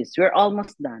the uterus. We're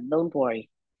almost done. Don't worry.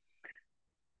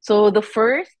 So the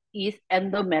first is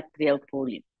endometrial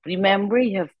polyp. Remember,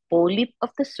 you have polyp of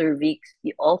the cervix.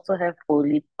 You also have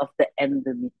polyp of the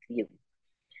endometrium.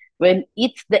 When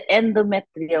it's the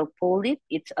endometrial polyp,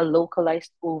 it's a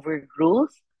localized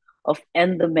overgrowth of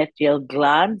endometrial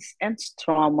glands and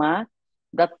stroma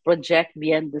that project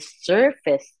beyond the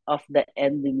surface of the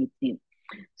endometrium.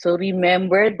 So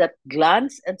remember that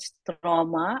glands and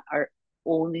stroma are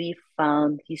only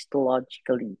found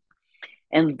histologically,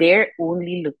 and they're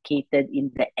only located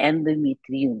in the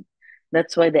endometrium.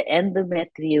 That's why the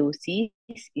endometriosis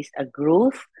is a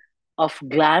growth of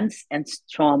glands and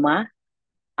stroma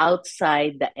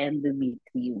outside the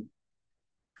endometrium.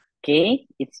 Okay,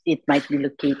 it might be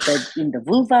located in the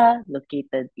vulva,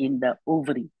 located in the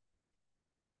ovary.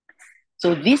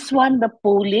 So this one, the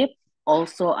polyp,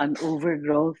 also an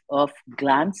overgrowth of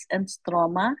glands and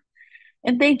stroma,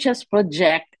 and they just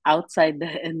project outside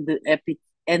the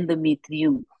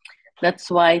endometrium. That's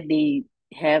why they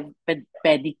have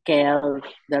pedicle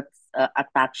that's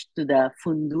attached to the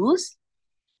fundus,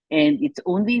 and it's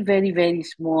only very, very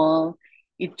small.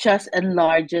 It just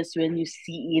enlarges when you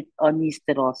see it on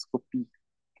hysteroscopy.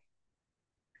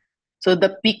 So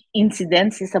the peak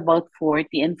incidence is about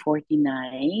 40 and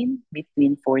 49,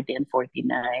 between 40 and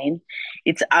 49.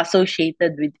 It's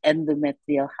associated with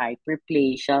endometrial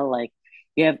hyperplasia, like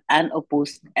you have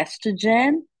unopposed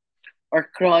estrogen or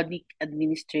chronic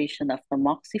administration of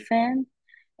tamoxifen,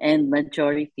 and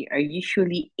majority are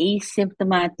usually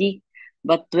asymptomatic,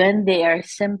 but when they are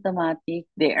symptomatic,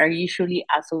 they are usually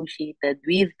associated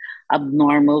with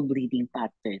abnormal bleeding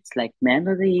patterns like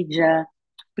menorrhagia,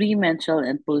 premenstrual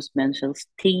and postmenstrual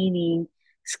staining,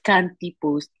 scanty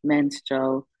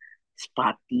postmenstrual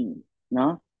spotting,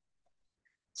 no?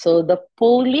 So the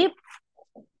polyp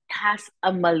has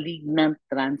a malignant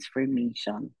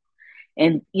transformation,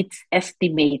 and it's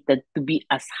estimated to be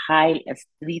as high as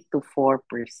 3 to 4%.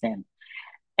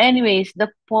 Anyways, the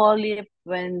polyp,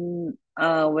 when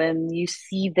when you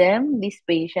see them, these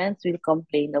patients will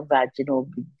complain of vaginal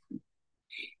bleeding.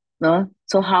 No?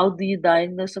 So how do you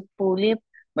diagnose a polyp?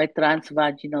 By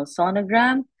transvaginal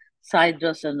sonogram,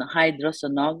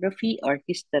 hydrosonography, or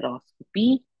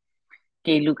hysteroscopy.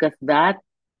 Okay, look at that.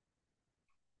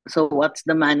 So what's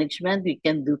the management? We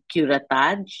can do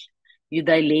curettage. You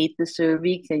dilate the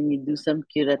cervix and you do some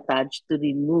curettage to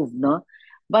remove, no?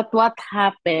 But what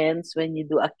happens when you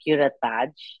do a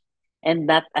curettage and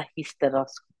not a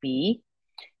hysteroscopy?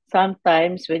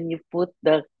 Sometimes when you put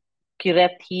the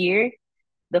curette here,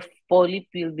 the polyp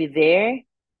will be there.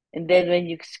 And then when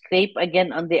you scrape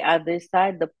again on the other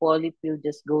side, the polyp will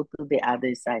just go to the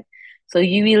other side. So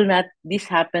you will not, this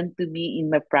happened to me in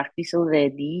my practice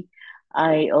already.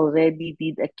 I already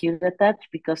did a curettage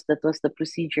because that was the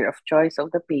procedure of choice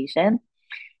of the patient.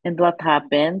 And what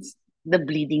happens? The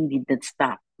bleeding didn't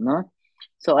stop, no?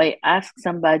 So I asked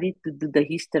somebody to do the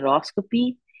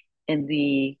hysteroscopy and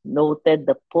we noted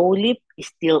the polyp is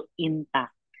still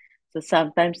intact. So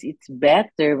sometimes it's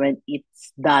better when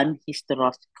it's done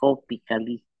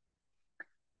hysteroscopically.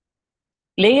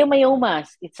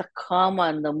 Leiomyomas, it's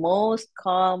the most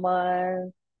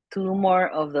common tumor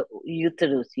of the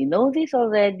uterus. You know this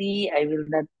already. I will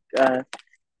not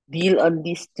deal on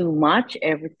this too much.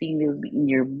 Everything will be in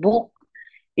your book.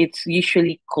 It's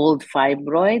usually called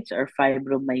fibroids or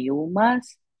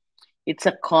fibromyomas. It's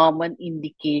a common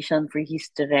indication for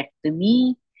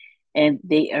hysterectomy, and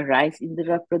they arise in the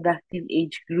reproductive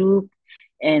age group.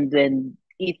 And when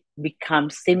it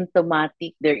becomes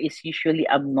symptomatic, there is usually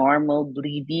abnormal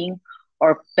bleeding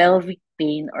or pelvic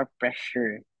pain or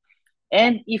pressure.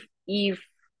 And if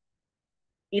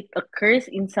it occurs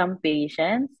in some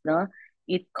patients, no,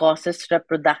 it causes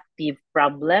reproductive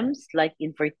problems like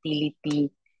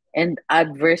infertility and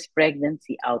adverse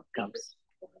pregnancy outcomes.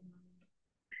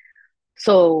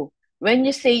 So when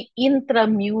you say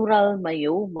intramural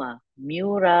myoma,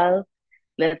 mural,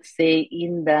 let's say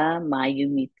in the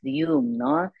myometrium,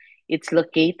 no? It's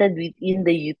located within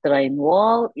the uterine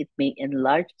wall. It may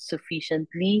enlarge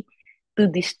sufficiently to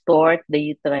distort the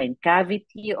uterine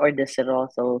cavity or the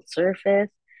serosal surface,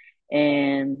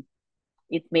 and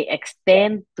it may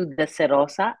extend to the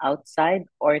serosa outside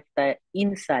or the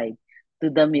inside to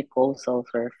the mucosal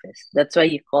surface. That's why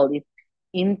you call it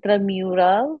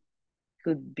intramural.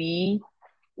 Could be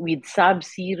with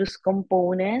subserous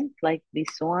component like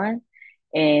this one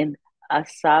and a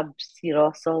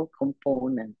subserosal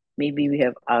component. Maybe we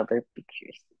have other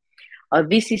pictures.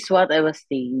 This is what I was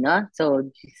saying. No?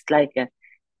 So just like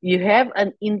you have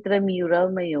an intramural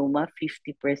myoma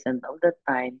 50% of the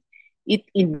time. It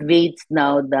invades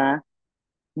now the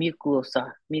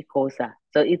mucosa.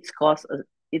 So it's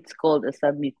called a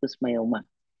submucous myoma.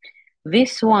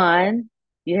 This one,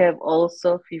 you have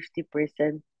also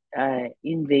 50%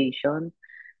 invasion,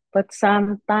 but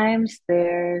sometimes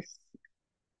there's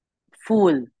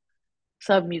full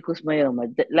submucous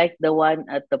myoma, like the one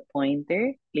at the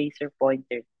pointer, laser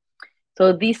pointer.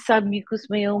 So these submucous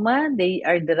myoma, they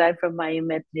are derived from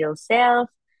myometrial cells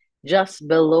just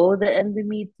below the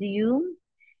endometrium.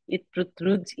 It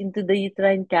protrudes into the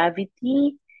uterine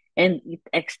cavity and it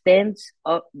extends.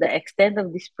 The extent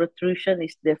of this protrusion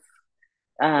is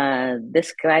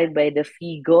described by the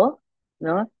FIGO,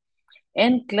 no?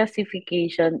 And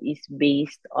classification is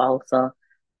based also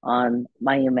on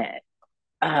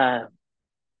uh,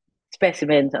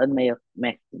 specimens on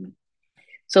myomectomy.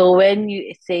 So when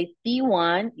you say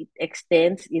T1, it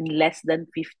extends in less than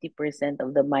 50%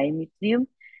 of the myometrium.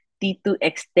 T2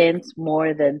 extends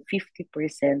more than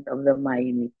 50% of the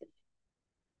myometrium.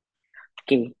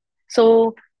 Okay.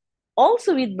 So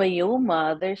also with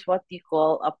myoma, there's what you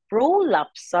call a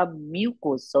prolapse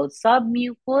submucous. So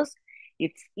submucous,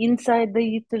 it's inside the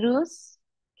uterus.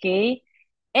 Okay.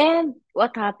 And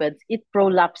what happens? It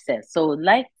prolapses. So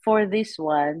like for this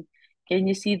one, can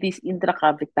you see this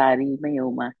intracavitary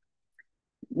myoma?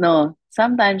 No,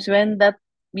 sometimes when that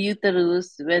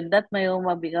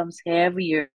myoma becomes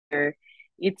heavier,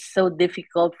 it's so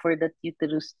difficult for that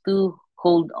uterus to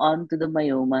hold on to the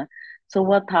myoma. So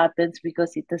what happens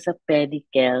because it has a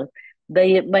pedicle,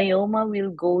 the myoma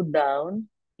will go down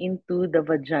into the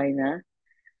vagina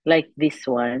like this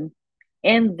one.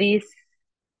 And this,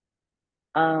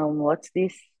 what's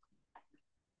this?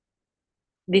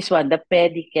 This one, the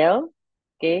pedicle,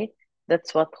 okay?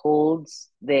 That's what holds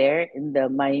there in the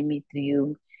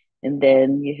myometrium, and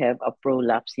then you have a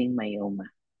prolapsing myoma.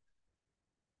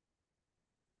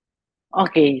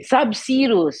 Okay,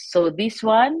 subserous. So this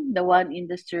one, the one in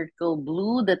the circle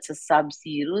blue, that's a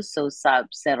subserous, so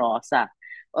subserosa.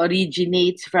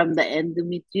 Originates from the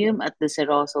endometrium at the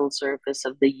serosal surface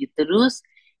of the uterus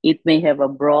It may have a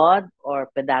broad or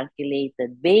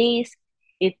pedunculated base.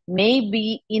 It may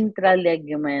be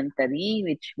intraligamentary,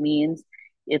 which means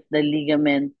it the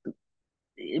ligament,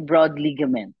 broad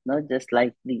ligament, no, just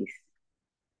like this.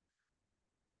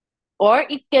 Or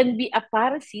it can be a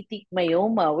parasitic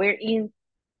myoma, wherein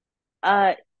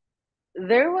uh,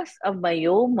 there was a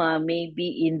myoma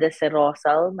maybe in the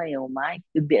serosal myoma. It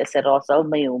could be a serosal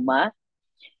myoma.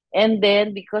 And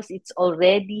then because it's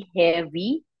already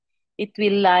heavy, it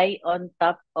will lie on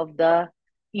top of the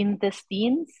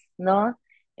intestines, no?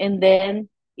 And then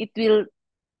it will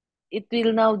it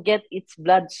will now get its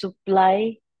blood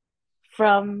supply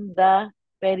from the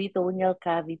peritoneal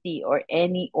cavity or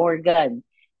any organ,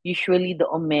 usually the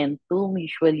omentum,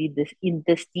 usually the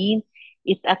intestine.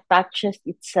 It attaches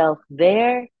itself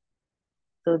there.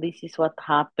 So this is what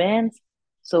happens.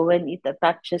 So when it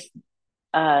attaches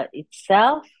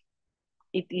itself,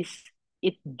 it is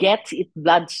it gets its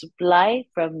blood supply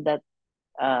from that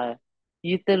uh,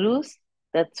 uterus.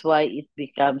 That's why it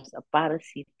becomes a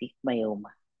parasitic myoma.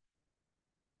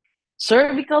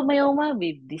 Cervical myoma,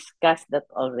 we've discussed that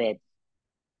already.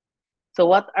 So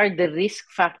what are the risk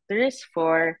factors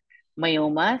for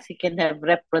myomas? You can have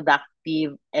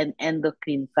reproductive and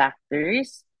endocrine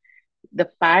factors. The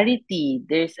parity,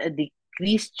 there's a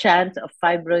decreased chance of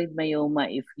fibroid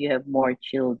myoma if you have more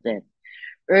children.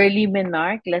 Early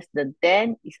menarche, less than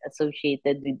 10, is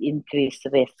associated with increased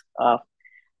risk of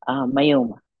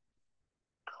myoma.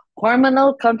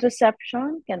 Hormonal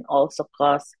contraception can also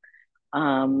cause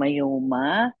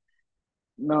myoma,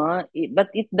 no, but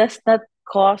it does not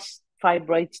cause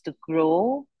fibroids to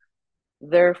grow.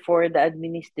 Therefore, the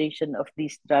administration of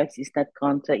these drugs is not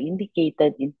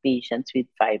contraindicated in patients with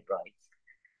fibroids.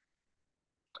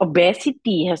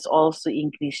 Obesity has also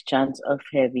increased chance of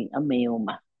having a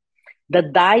myoma. The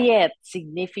diet,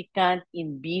 significant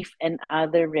in beef and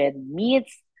other red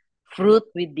meats, fruit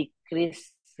with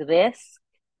decreased risk,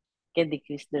 can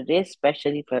decrease the risk,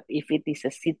 especially if it is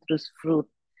a citrus fruit.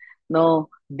 No,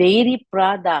 dairy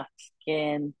products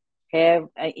can have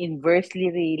inversely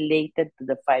related to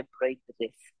the fibroid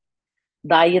risk.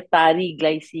 Dietary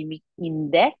glycemic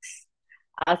index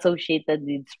associated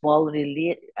with small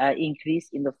increase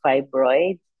in the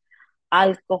fibroid.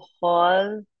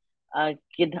 Alcohol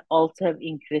can also have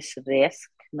increased risk.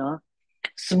 No,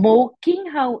 smoking,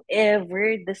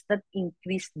 however, does not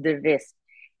increase the risk.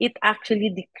 It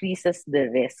actually decreases the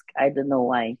risk. I don't know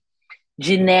why.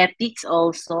 Genetics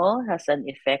also has an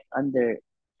effect on the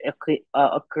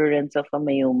occurrence of a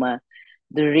myoma,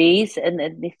 the race and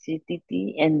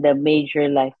ethnicity, and the major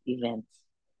life events.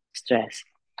 Stress.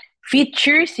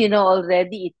 Features,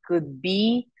 already it could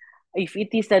be, if it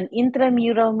is an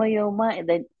intramural myoma,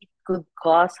 then it could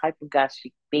cause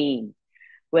hypogastric pain.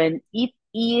 When it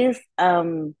is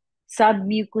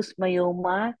submucous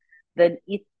myoma, then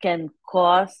it can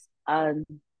cause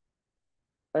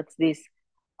what's this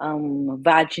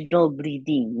vaginal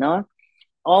bleeding, no?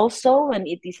 Also, when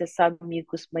it is a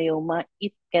submucous myoma,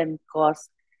 it can cause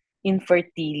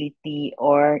infertility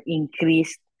or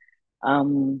increased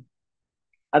um,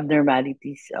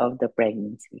 abnormalities of the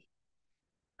pregnancy.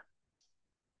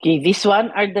 Okay, this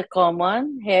one are the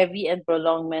common heavy and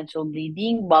prolonged menstrual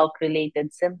bleeding,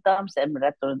 bulk-related symptoms, and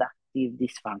reproductive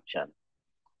dysfunction.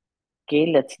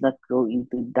 Okay, let's not go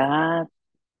into that.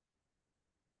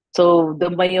 So the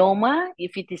myoma,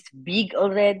 if it is big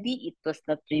already, it was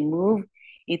not removed,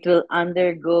 it will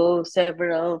undergo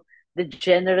several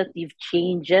degenerative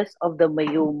changes of the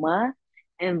myoma,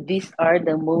 and these are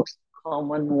the most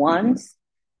common ones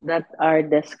that are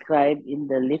described in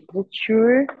the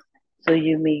literature. So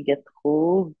you may get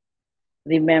hold.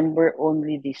 Remember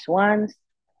only these ones.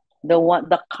 The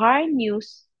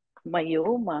carneus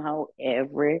myoma,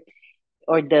 however,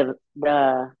 or the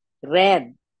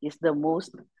red is the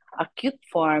most acute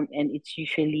form, and it's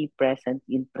usually present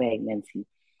in pregnancy.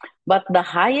 But the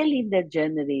hyalin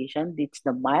degeneration, it's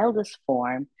the mildest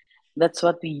form. That's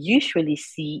what we usually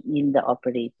see in the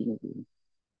operating room.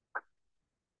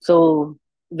 So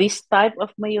this type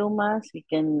of myomas, we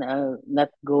can not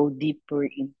go deeper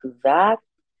into that.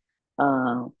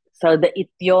 So the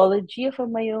etiology of a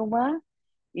myoma,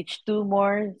 each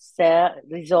tumor cell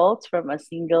results from a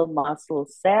single muscle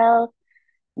cell,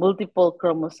 multiple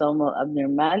chromosomal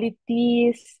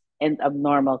abnormalities, and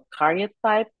abnormal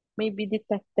karyotype may be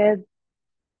detected.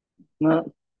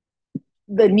 No?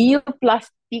 The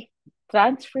neoplastic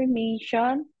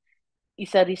transformation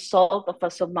is a result of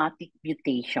a somatic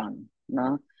mutation.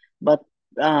 No? But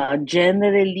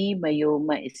generally,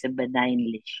 myoma is a benign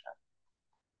lesion.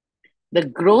 The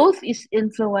growth is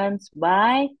influenced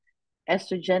by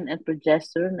estrogen and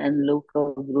progesterone and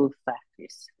local growth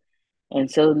factors. And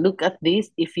so look at this.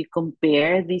 If you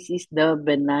compare, this is the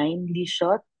benign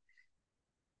lesion,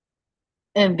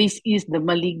 and this is the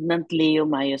malignant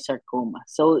leiomyosarcoma.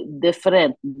 So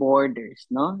different borders,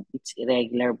 no? It's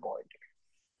irregular border.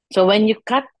 So when you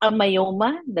cut a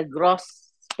myoma, the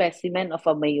gross specimen of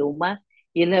a myoma,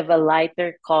 you'll have a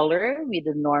lighter color with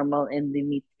a normal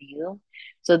endometrium.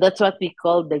 So that's what we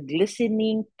call the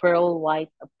glistening pearl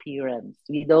white appearance.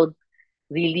 We don't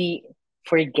really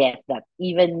forget that.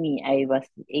 Even me,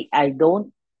 I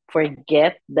don't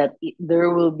forget that there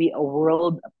will be a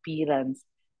world appearance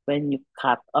when you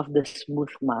cut off the smooth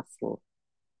muscle.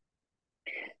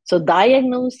 So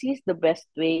diagnosis, the best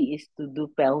way is to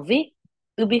do pelvic,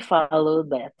 to be followed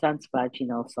by a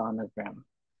transvaginal sonogram.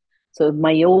 So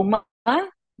myoma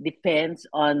depends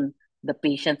on the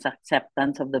patient's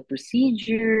acceptance of the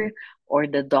procedure or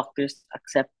the doctor's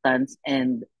acceptance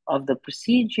and of the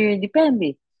procedure,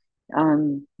 depending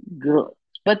on growth.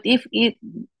 But if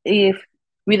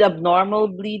with abnormal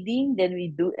bleeding, then we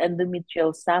do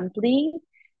endometrial sampling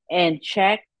and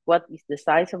check what is the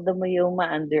size of the myoma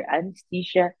under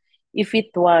anesthesia if it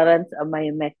warrants a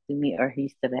myomectomy or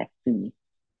hysterectomy.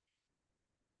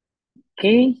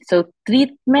 Okay, so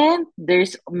treatment,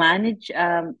 there's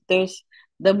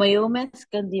the myomas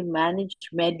can be managed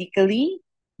medically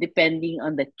depending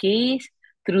on the case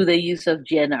through the use of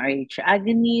GnRH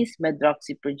agonists,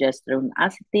 medroxyprogesterone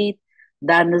acetate,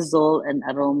 danazole, and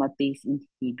aromatase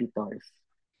inhibitors.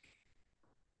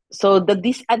 So the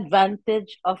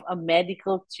disadvantage of a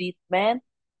medical treatment,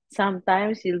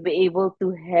 sometimes you'll be able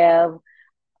to have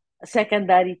a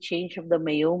secondary change of the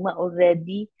myoma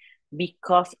already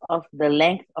because of the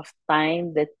length of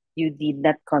time that you did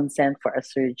not consent for a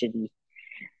surgery.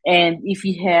 And if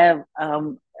you have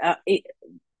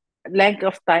length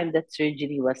of time that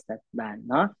surgery was not done,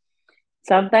 no?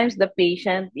 Sometimes the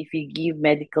patient, if you give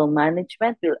medical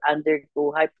management, will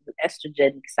undergo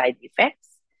hypoestrogenic side effects.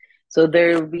 So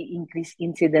there will be increased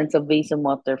incidence of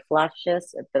vasomotor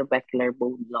flashes and trabecular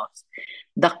bone loss.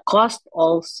 The cost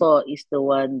also is the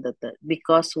one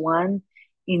because one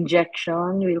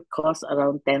injection will cost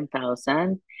around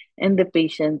 10,000 and the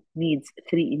patient needs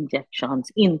 3 injections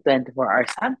in 24 hours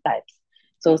sometimes.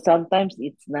 So sometimes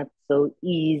it's not so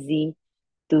easy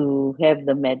to have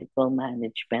the medical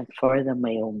management for the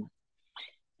myoma.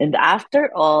 And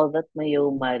after all, that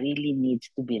myoma really needs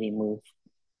to be removed.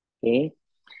 Okay.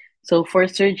 So for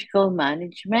surgical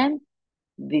management,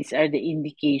 these are the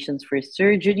indications for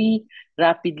surgery: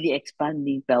 rapidly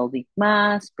expanding pelvic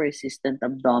mass, persistent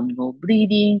abdominal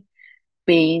bleeding,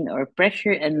 pain or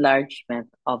pressure enlargement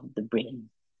of the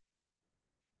brain.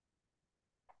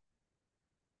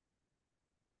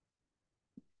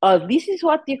 This is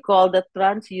what you call the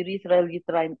transurethral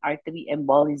uterine artery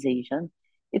embolization.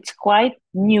 It's quite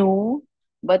new,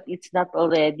 but it's not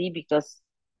already because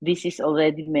this is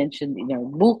already mentioned in our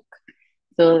book.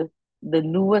 So the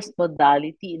newest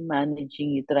modality in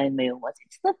managing uterine myomas,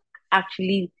 it's not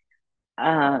actually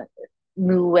uh,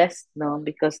 newest, no,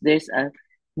 because there's a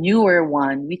newer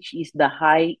one, which is the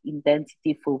high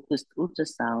intensity focused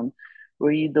ultrasound,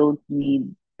 where you don't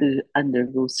need to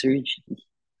undergo surgery.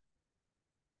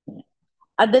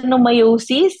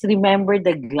 Adenomyosis, remember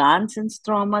the glands and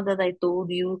stroma that I told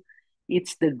you?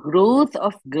 It's the growth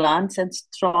of glands and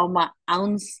stroma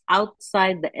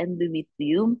outside the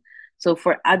endometrium. So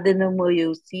for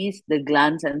adenomyosis, the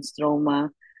glands and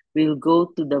stroma will go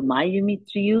to the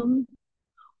myometrium.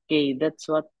 Okay, that's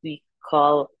what we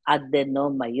call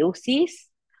adenomyosis,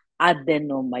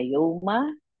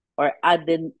 adenomyoma, or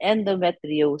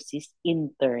endometriosis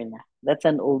interna. That's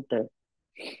an old term.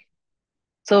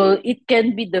 So it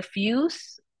can be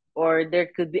diffuse or there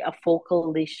could be a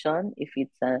focal lesion if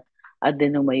it's a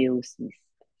adenomyosis.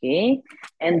 Okay.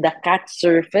 And the cut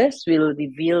surface will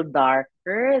reveal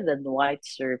darker than white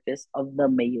surface of the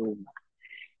myoma.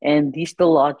 And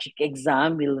histologic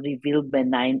exam will reveal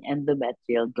benign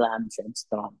endometrial glands and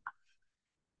stroma.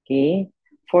 Okay.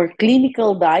 For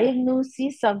clinical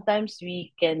diagnosis, sometimes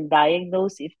we can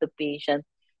diagnose if the patient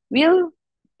will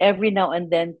every now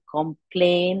and then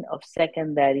complain of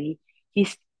secondary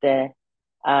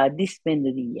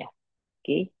dysmenorrhea.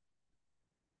 Okay.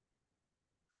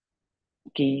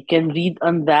 Okay, you can read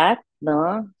on that.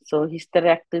 No, so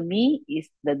hysterectomy is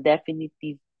the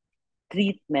definitive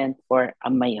treatment for a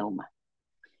myoma.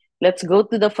 Let's go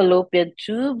to the fallopian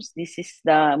tubes. This is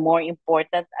the more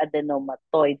important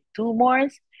adenomatoid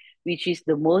tumors, which is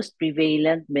the most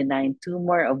prevalent benign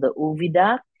tumor of the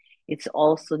oviduct. It's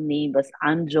also named as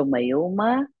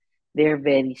angiomyoma. They're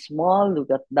very small.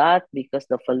 Look at that because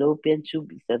the fallopian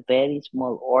tube is a very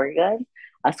small organ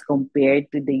as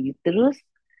compared to the uterus.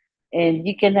 And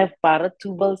you can have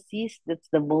paratubal cyst. That's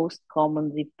the most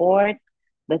common report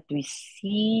that we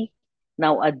see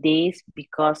nowadays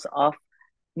because of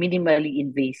minimally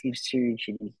invasive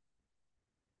surgery.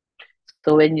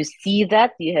 So when you see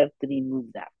that, you have to remove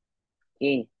that.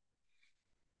 Okay.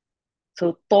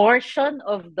 So torsion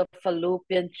of the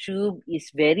fallopian tube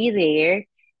is very rare.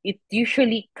 It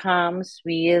usually comes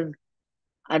with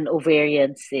an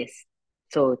ovarian cyst.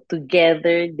 So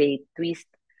together they twist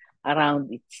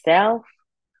around itself.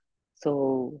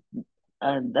 So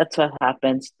that's what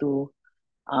happens to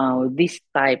this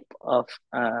type of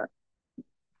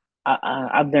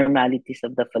abnormalities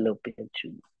of the fallopian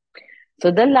tube. So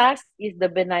the last is the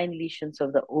benign lesions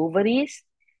of the ovaries.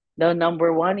 The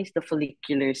number one is the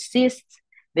follicular cysts.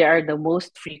 They are the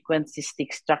most frequent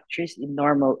cystic structures in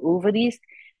normal ovaries.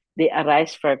 They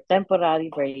arise from temporary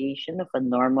variation of a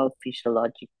normal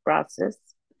physiologic process.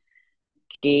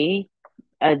 Okay.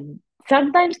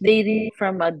 Sometimes they result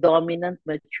from a dominant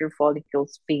mature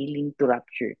follicles failing to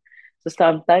rupture. So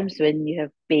sometimes when you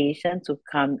have patients who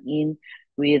come in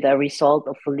with a result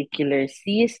of follicular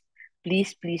cyst,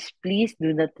 please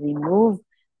do not remove.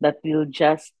 That will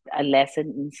just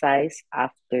lessen in size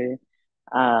after,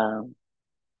 um,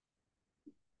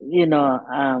 you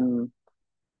know,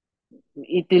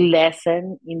 it will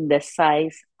lessen in the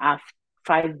size after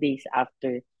 5 days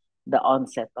after the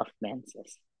onset of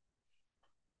menses.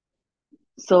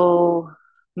 So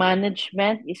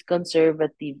management is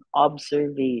conservative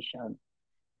observation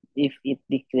if it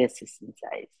decreases in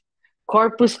size.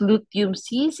 Corpus luteum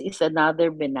cyst is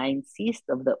another benign cyst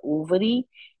of the ovary.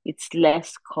 It's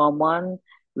less common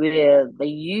with the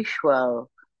usual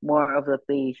more of the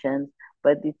patients,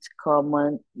 but it's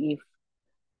common if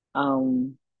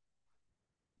um,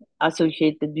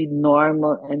 associated with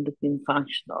normal endocrine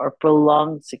function or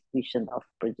prolonged secretion of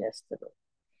progesterone.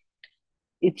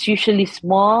 It's usually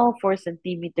small, 4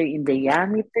 centimeter in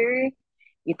diameter.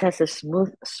 It has a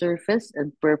smooth surface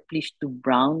and purplish to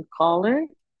brown color.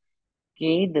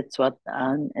 Okay, that's what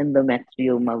an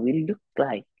endometrioma will look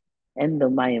like.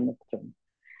 Endomyometrium.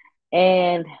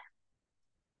 And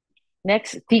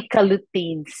next, theca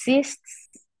cysts.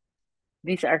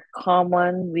 These are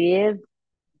common with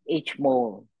H.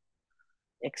 mole.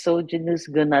 Exogenous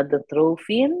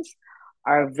gonadotrophins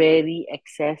are very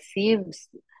excessive.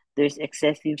 There's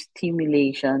excessive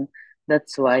stimulation.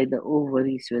 That's why the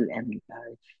ovaries will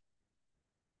enlarge.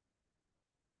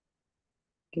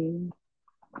 Okay.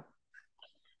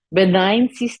 Benign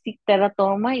cystic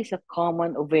teratoma is a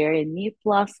common ovarian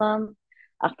neoplasm,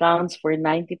 accounts for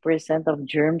 90% of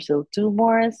germ cell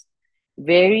tumors,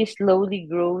 very slowly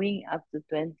growing up to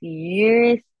 20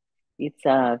 years. It's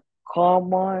a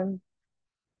common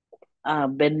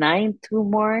benign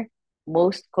tumor,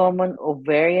 most common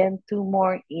ovarian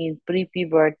tumor in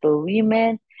prepubertal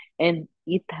women, and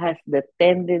it has the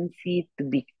tendency to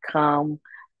become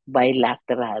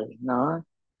bilateral, no?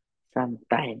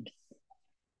 Sometimes.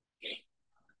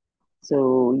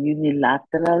 So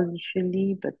unilateral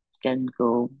usually, but can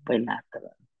go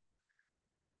bilateral.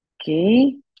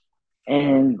 Okay.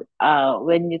 And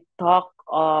when you talk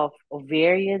of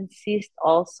ovarian cyst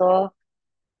also,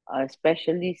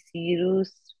 especially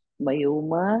serous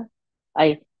myoma,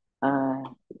 I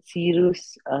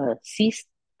serous cyst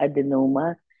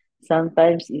adenoma.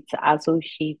 Sometimes it's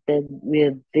associated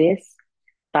with this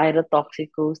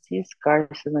thyrotoxicosis,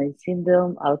 carcinoid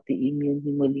syndrome, autoimmune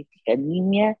hemolytic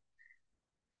anemia.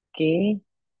 Okay,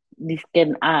 this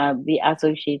can be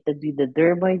associated with the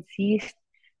dermoid cyst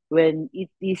when it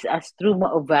is a struma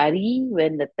ovary,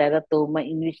 when the teratoma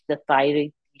in which the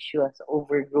thyroid tissue has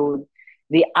overgrown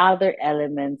the other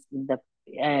elements in the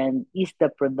and is the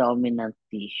predominant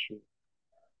tissue.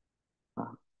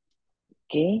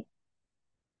 Okay.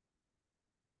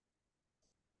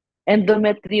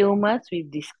 Endometriomas,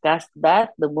 we've discussed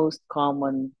that. The most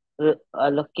common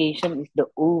location is the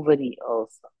ovary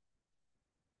also.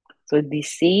 So the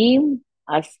same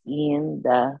as in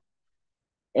the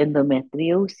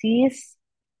endometriosis.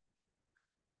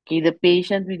 Okay, the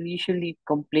patient will usually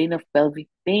complain of pelvic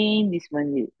pain,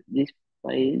 dyspnea,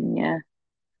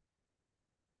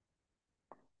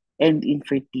 and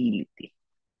infertility.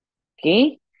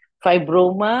 Okay,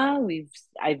 fibroma,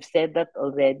 I've said that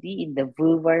already in the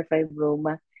vulvar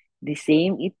fibroma, the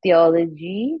same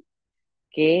etiology,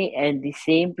 okay, and the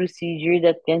same procedure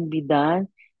that can be done.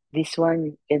 This one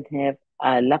you can have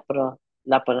a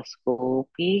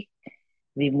laparoscopic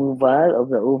removal of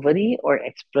the ovary or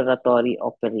exploratory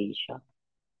operation.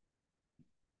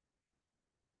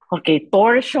 Okay,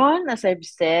 torsion, as I've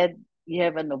said, you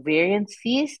have an ovarian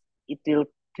cyst, it will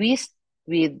twist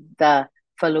with the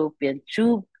fallopian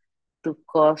tube to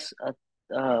cause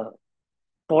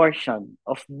portion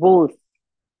of both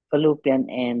fallopian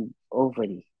and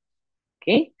ovary.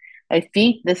 Okay? I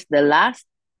think that's the last.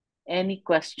 Any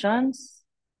questions?